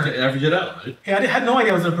great return. You can average it out, right? Yeah, I had no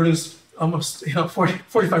idea I was going to produce almost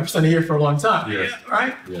 45% a year for a long time. Yes. Yeah,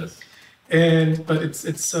 right? Yes. But it's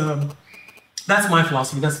that's my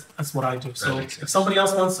philosophy. That's what I do. So if somebody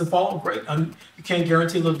else wants to follow, great. You can't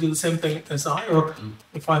guarantee they'll do the same thing as I, or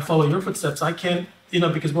if I follow your footsteps, I can't.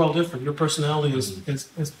 Because we're all different. Your personality is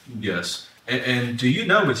Yes. And do you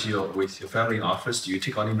know with your family office, do you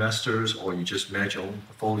take on investors or you just manage your own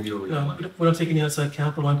portfolio? No, we don't take any outside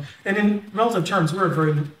capital on. And in relative terms, we're a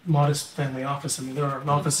very modest family office. I mean, there are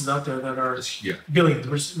offices out there that are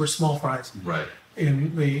billions. We're small fries. Right.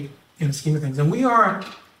 In the scheme of things, and we are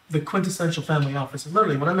the quintessential family office. And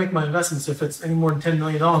literally, when I make my investments, if it's any more than $10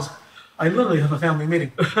 million, I literally have a family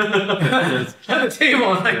meeting at a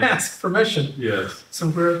table, and I ask permission. Yes. So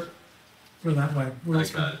we're that way.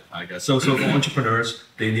 I got it. So for entrepreneurs,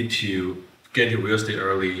 they need to get into real estate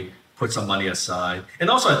early, put some money aside, and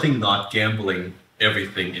also I think not gambling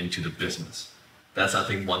everything into the business. That's I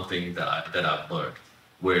think one thing that I've learned,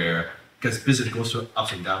 where because business goes through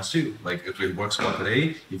ups and downs too. Like if it works well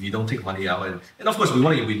today, if you don't take money out, and of course we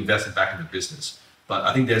want to invest it back in the business, but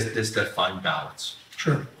I think there's that fine balance.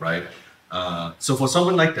 Sure. Right. So for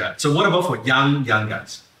someone like that, so what about for young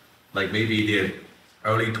guys, like maybe they're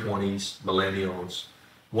early 20s, millennials,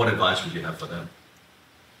 what advice would you have for them?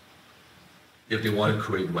 If they want to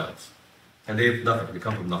create wealth, and they have nothing, they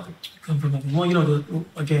come from nothing. Well,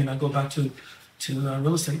 again, I go back to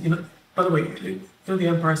real estate. By the way, the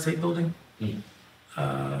Empire State Building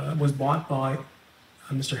was bought by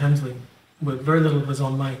Mr. Hensley with very little of his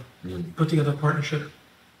own money. Put together a partnership,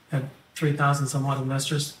 had 3,000 some odd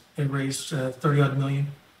investors. They raised 30 odd million,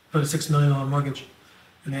 put a $6 million mortgage.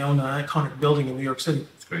 And they own an iconic building in New York City.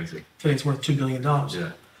 It's crazy. Today it's worth $2 billion.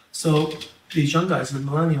 Yeah. So these young guys, the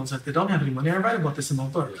millennials, if they don't have any money, I write about this in my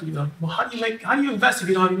book. Well, how do you invest if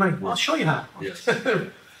you don't have any money? Well, I'll show you how. Yes.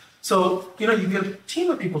 So, you get a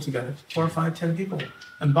team of people together, 4 or 5, 10 people,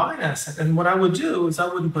 and buy an asset. And what I would do is I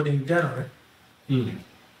wouldn't put any debt on it.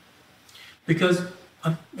 Because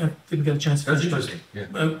I didn't get a chance to finish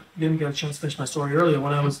I didn't get a chance to finish my story earlier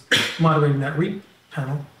when I was moderating that REIT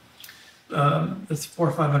panel. There's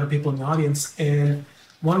 400 or 500 people in the audience, and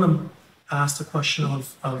one of them asked a question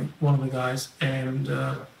of one of the guys, and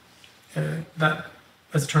that,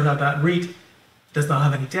 as it turned out, that REIT does not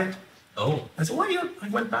have any debt. Oh. I said, I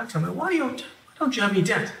went back to him, why don't you have any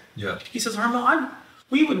debt? Yeah. He says, Harmel,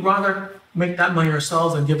 we would rather make that money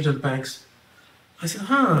ourselves and give it to the banks. I said,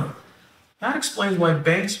 that explains why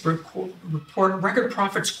banks report record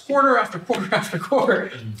profits quarter after quarter after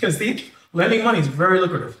quarter, because the lending money is very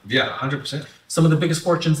lucrative. Yeah, 100%. Some of the biggest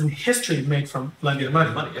fortunes in history made from lending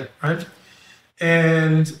money. Yeah. Right?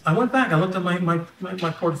 And I went back, I looked at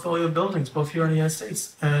my portfolio of buildings, both here in the United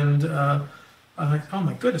States, and I'm like, oh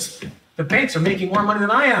my goodness, the banks are making more money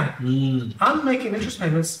than I am. I'm making interest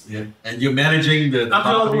payments. Yeah. And you're managing the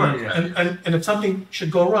property. Yeah. And if something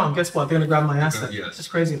should go wrong, guess what? They're going to grab my asset. Yes. It's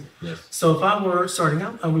crazy. Yes. So if I were starting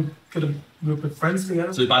out, I would get a group of friends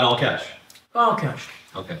together. So you buy it all cash? All cash.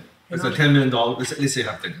 Okay. It's a $10 million, let's say you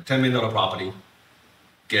have $10 million property,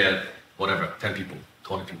 get whatever, 10 people,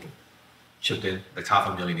 20 people, chipped in, like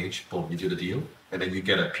 $500,000 each, boom, you do the deal, and then you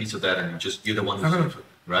get a piece of that, and you're the one who's doing it,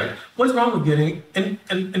 right? What's wrong with getting, and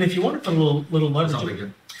if you want to put a little leverage, Something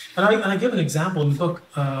good. and I give an example in the book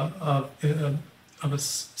of a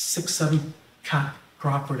 6-7 cap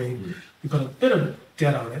property. You put a bit of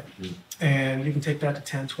debt on it, and you can take that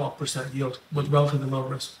to 10-12% yield with relatively low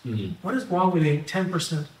risk. What is wrong with a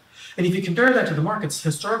 10%? And if you compare that to the markets,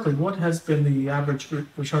 historically, what has been the average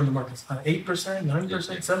return in the markets? 8%, 9%,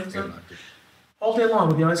 7%? All day long,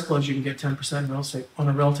 with the eyes closed, you can get 10% in real estate on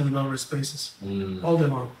a relatively low risk basis. All day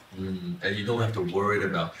long. And you don't have to worry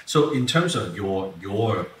about. So in terms of your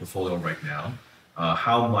portfolio right now,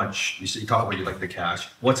 how much you talk about you like the cash?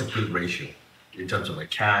 What's a good ratio in terms of like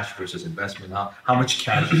cash versus investment? How much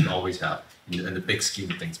cash do you always have in the big scheme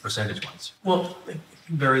of things, percentage wise? Well, it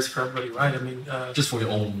varies for everybody, right? I mean, just for your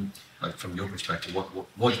own, like from your perspective,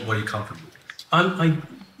 what are you comfortable with? I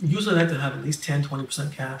usually like to have at least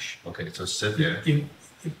 10-20% cash. Okay, so sit there. You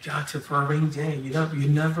got to for a rainy day. You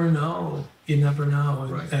never know. You never know.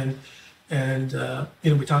 Right. And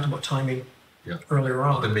we talked about timing earlier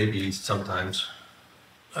on. Well, then maybe sometimes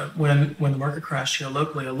when the market crashed here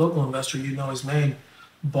locally, a local investor, his name,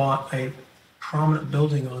 bought a prominent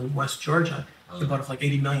building on West Georgia. He bought it for like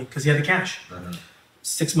 $80 million because he had the cash.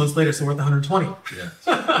 6 months later, it's worth 120. Yes.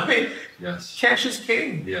 I mean, yes. Cash is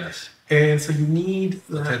king. Yes. And so you need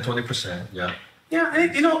that. 10-20%. Yeah. Yeah,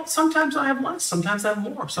 and, sometimes I have less, sometimes I have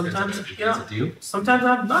more. Sometimes a deal. Sometimes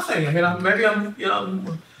I have nothing. I mean, maybe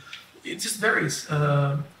I'm it just varies.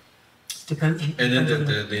 Depends. And then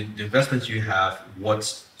the investments you have,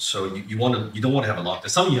 so you don't want to have a lot.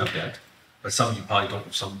 Some you have debt, but some you probably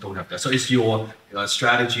don't. Some don't have debt. So it's your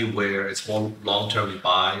strategy where it's more long term. You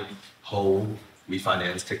buy, hold,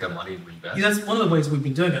 refinance, take that money and reinvest. Yeah, that's one of the ways we've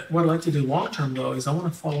been doing it. What I'd like to do long term though is I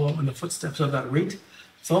want to follow in the footsteps of that REIT.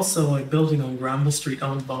 It's also a building on Granville Street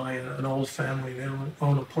owned by an old family. They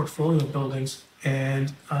own a portfolio of buildings,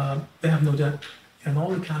 and they have no debt, and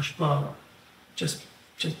all the cash flow just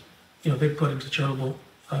they put into charitable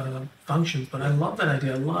functions. But I love that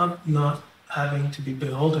idea. I love not having to be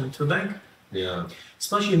beholden to the bank. Yeah.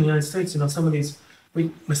 Especially in the United States, some of these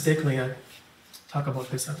we mistakenly talk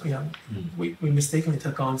about this. We mistakenly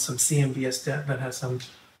took on some CMBS debt that has some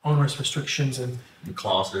onerous restrictions and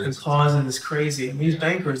clauses. It's crazy. And these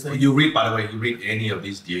bankers, By the way, you read any of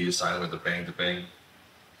these deals you sign with the bank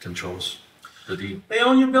controls the deal. They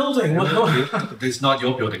own your building. It's not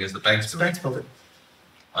your building, it's the bank's building. Bank's building.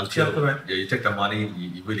 Until you take the money,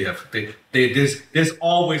 you really have. There's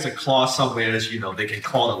always a clause somewhere. They can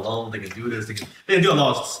call a loan, they can do this, they can do a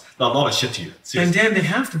lot of shit to you. Seriously. And then they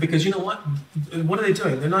have to, because you know what? What are they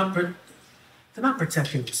doing? They're not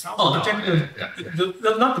protecting themselves.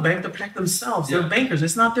 They're not the bank. They protect themselves. They're bankers.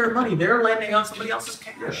 It's not their money. They're lending on somebody else's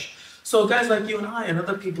cash. Yeah. So guys like you and I and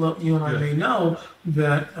other people you and I may know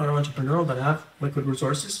that are entrepreneurial, that have liquid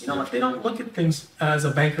resources, what? They don't look at things as a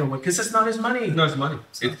banker would, because it's not his money. No, it's money.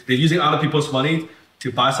 So. They're using other people's money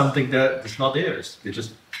to buy something that is not theirs.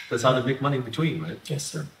 That's how they make money in between, right? Yes,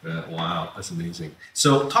 sir. Wow, that's amazing.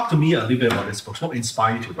 So talk to me a little bit about this book. What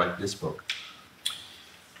inspired you to write this book?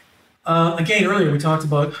 Again, earlier we talked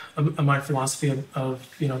about my philosophy of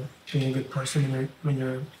being a good person when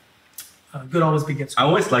you're good always begets good. I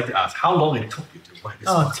always like to ask how long it took you to write this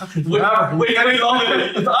book. It took me forever. Way longer.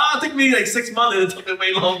 It took me like 6 months. It took me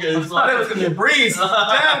way longer. I thought it was going to be a breeze.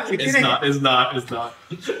 Damn, It's not.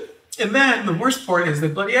 And then the worst part is the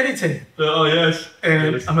bloody editing. Oh yes.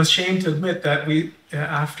 And I'm ashamed to admit that we,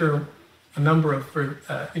 after a number of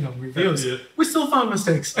reviews, we still found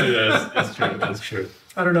mistakes. Oh, yes, that's true.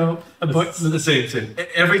 I don't know. It's the same.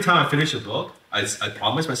 Every time I finish a book, I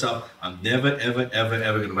promise myself I'm never, ever, ever,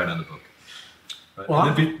 ever going to write another book. Right?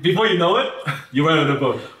 Well, before you know it, you write another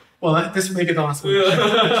book. Well, this make it awesome. You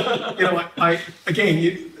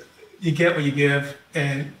get what you give,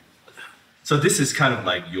 and so this is kind of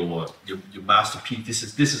like your masterpiece.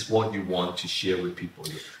 This is what you want to share with people.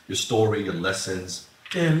 Your story, your lessons.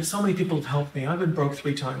 And so many people have helped me. I've been broke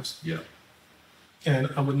 3 times. Yeah. And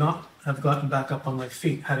I would not have gotten back up on my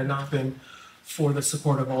feet had it not been for the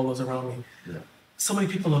support of all those around me. Yeah. So many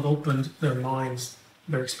people have opened their minds,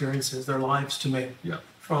 their experiences, their lives to me. Yeah.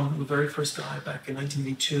 From the very first guy back in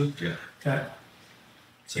 1982 that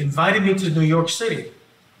invited me to New York City.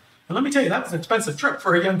 And let me tell you, that was an expensive trip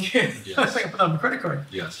for a young kid. Yes. I think I put that on my credit card.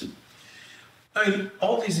 Yes. I mean,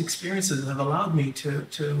 all these experiences have allowed me to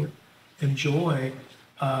enjoy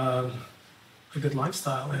a good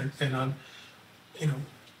lifestyle, and I'm,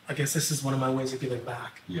 I guess this is one of my ways of giving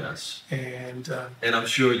back. Yes. And I'm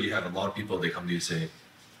sure you have a lot of people, they come to you and say,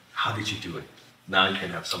 how did you do it? Now you can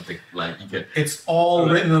have something like you can. It's all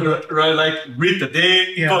written in the Right, like read the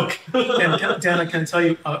day book. And Dan, I can tell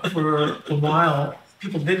you, for a while,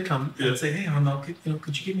 people did come and Yeah. say, "Hey, Harmel,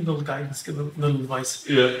 could you give me a little guidance, give a little advice?"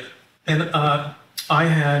 Yeah. And I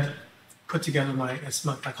had put together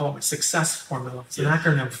I call it my success formula. It's an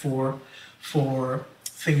acronym for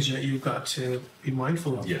things that you've got to be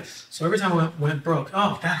mindful of. Yes. So every time I went broke,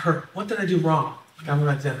 oh, that hurt. What did I do wrong? Like I'm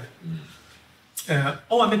right there.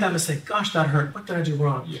 Oh, I made that mistake. Gosh, that hurt. What did I do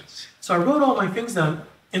wrong? Yes. So I wrote all my things down,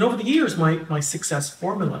 and over the years, my success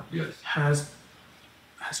formula Yes. has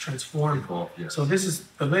transformed. Yes. So this is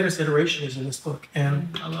the latest iteration is in this book,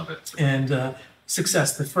 and I love it. and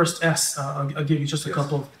success. The first S. I'll give you just a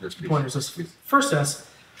couple Yes, please. pointers. The first S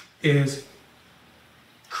is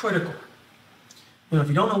critical. If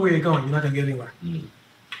you don't know where you're going, you're not going to get anywhere.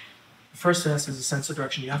 The first S is a sense of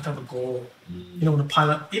direction. You have to have a goal. When a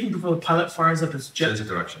pilot, even before the pilot fires up his jet, Sense of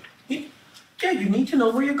direction. Yeah, you need to know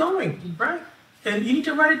where you're going, right? And you need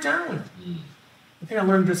to write it down. I think I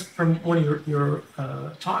learned this from one of your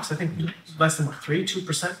talks. I think less than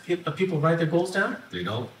 2% of people write their goals down. They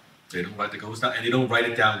don't write the goals down, and they don't write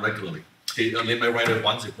it down regularly. They might write it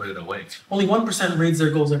once, they put it away. Only 1% reads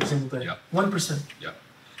their goals every single day. Yeah. 1%. Yeah.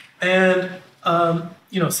 And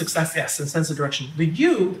success, yes, and sense of direction. The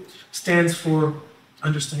U stands for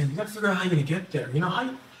understanding. You got to figure out how you're going to get there. How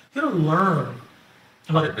you got to learn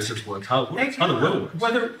How the business works, how it works, how the world works.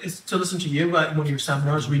 Whether it's to listen to you at one of your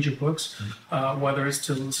seminars, read your books, whether it's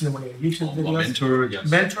to listen to one of your YouTube videos. Mentor, yes.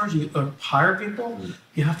 Mentors, you hire people,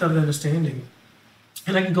 you have to have an understanding.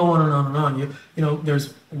 And I can go on and on and on.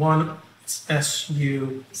 There's one, it's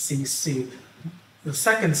SUCC. The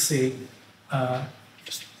second C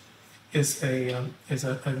is a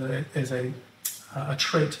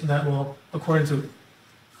trait that will, according to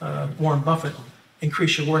Warren Buffett,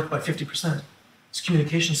 increase your worth by 50%. It's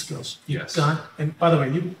communication skills. Yes. And by the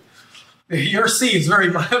way, your C is very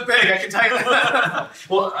big, I can tell you that.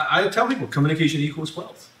 Well, I tell people communication equals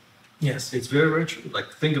wealth. Yes. It's very, very true.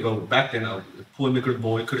 Like, think about back then, a poor immigrant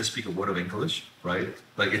boy couldn't speak a word of English, right?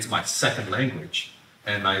 Like, it's my second language.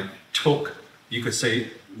 And I took, you could say,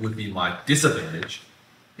 would be my disadvantage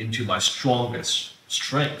into my strongest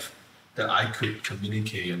strength, that I could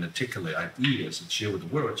communicate and articulate ideas and share with the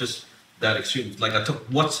world. Just that extreme. Like, I took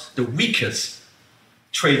what's the weakest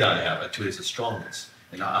trait that I have to is the strongest.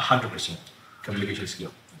 And 100% communication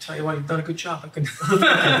skill. I'll tell you what, you've done a good job.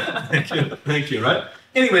 Thank you, right?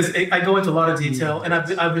 Anyways, I go into a lot of detail, and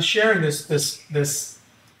I've been sharing this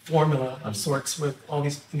formula of sorts with all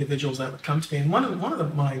these individuals that would come to me. And one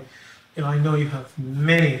of my, I know you have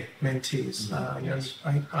many mentees. Yes.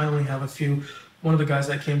 I only have a few. One of the guys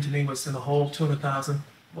that came to me was in the hole, 200,000.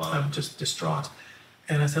 Wow. I'm just distraught.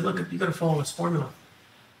 And I said, look, you got to follow this formula.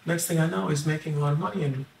 Next thing I know, he's making a lot of money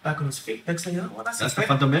and back on his feet. Next thing you know, well, that's the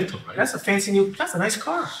fundamental, right? That's that's a nice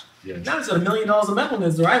car. Yes. Now he's got $1 million of metal in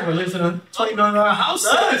his driveway, lives in a $20 million house.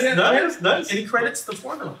 Nice. And he credits the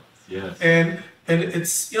formula. Yes. And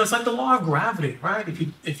it's it's like the law of gravity, right?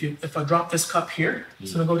 If I drop this cup here,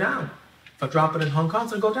 it's gonna go down. If I drop it in Hong Kong,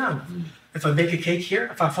 it's gonna go down. If I bake a cake here,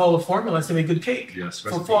 if I follow the formula, it's gonna be a good cake. Yes.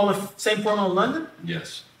 If I follow the same formula in London,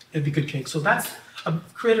 Yes. it'd be good cake. So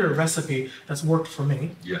I've created a recipe that's worked for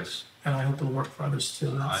me. Yes. And I hope it'll work for others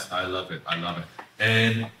too. I love it. I love it.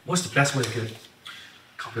 And what's the best way to get a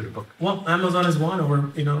copy of the book? Well, Amazon is one,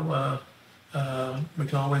 or we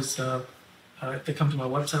can always if they come to my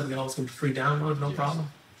website, we can always give them free download, no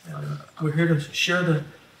problem. We're here to share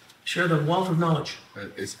the wealth of knowledge.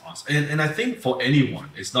 It's awesome. And I think for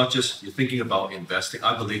anyone, it's not just you're thinking about investing.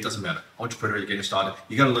 I believe it doesn't matter. Entrepreneur, you're getting started.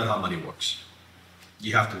 You got to learn how money works.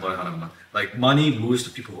 You have to learn how to money. Like, money moves to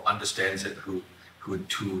people who understands it, who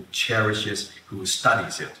cherishes, who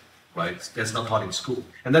studies it, right? That's not taught in school.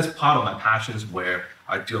 And that's part of my passions, where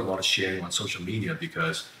I do a lot of sharing on social media,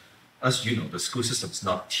 because, as you know, the school system is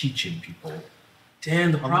not teaching people.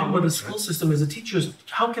 Dan, the problem with the school system is the teachers,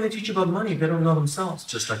 how can they teach you about money if they don't know themselves?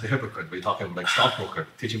 Just like the hypocrite, we're talking like stockbroker,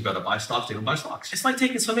 teaching better buy stocks, they don't buy stocks. It's like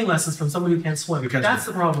taking swimming lessons from somebody who can't swim. That's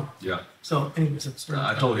the problem. Yeah. So anyways, it's really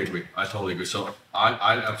I totally agree. So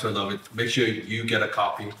I absolutely love it. Make sure you get a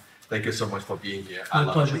copy. Thank you so much for being here. My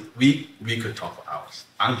pleasure. We could talk for hours.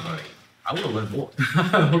 I'm learning. I want to learn more.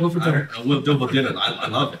 We'll go for dinner. We'll do for dinner. I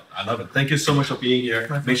love it. Thank you so much for being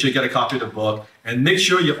here. Make sure you get a copy of the book. And make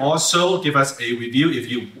sure you also give us a review if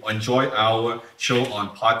you enjoy our show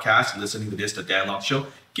on podcast, listening to this, The Dan Lok Show.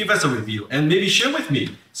 Give us a review. And maybe share with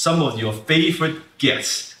me some of your favorite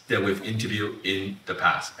guests that we've interviewed in the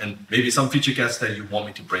past. And maybe some future guests that you want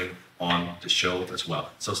me to bring on the show as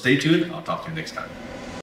well. So stay tuned. I'll talk to you next time.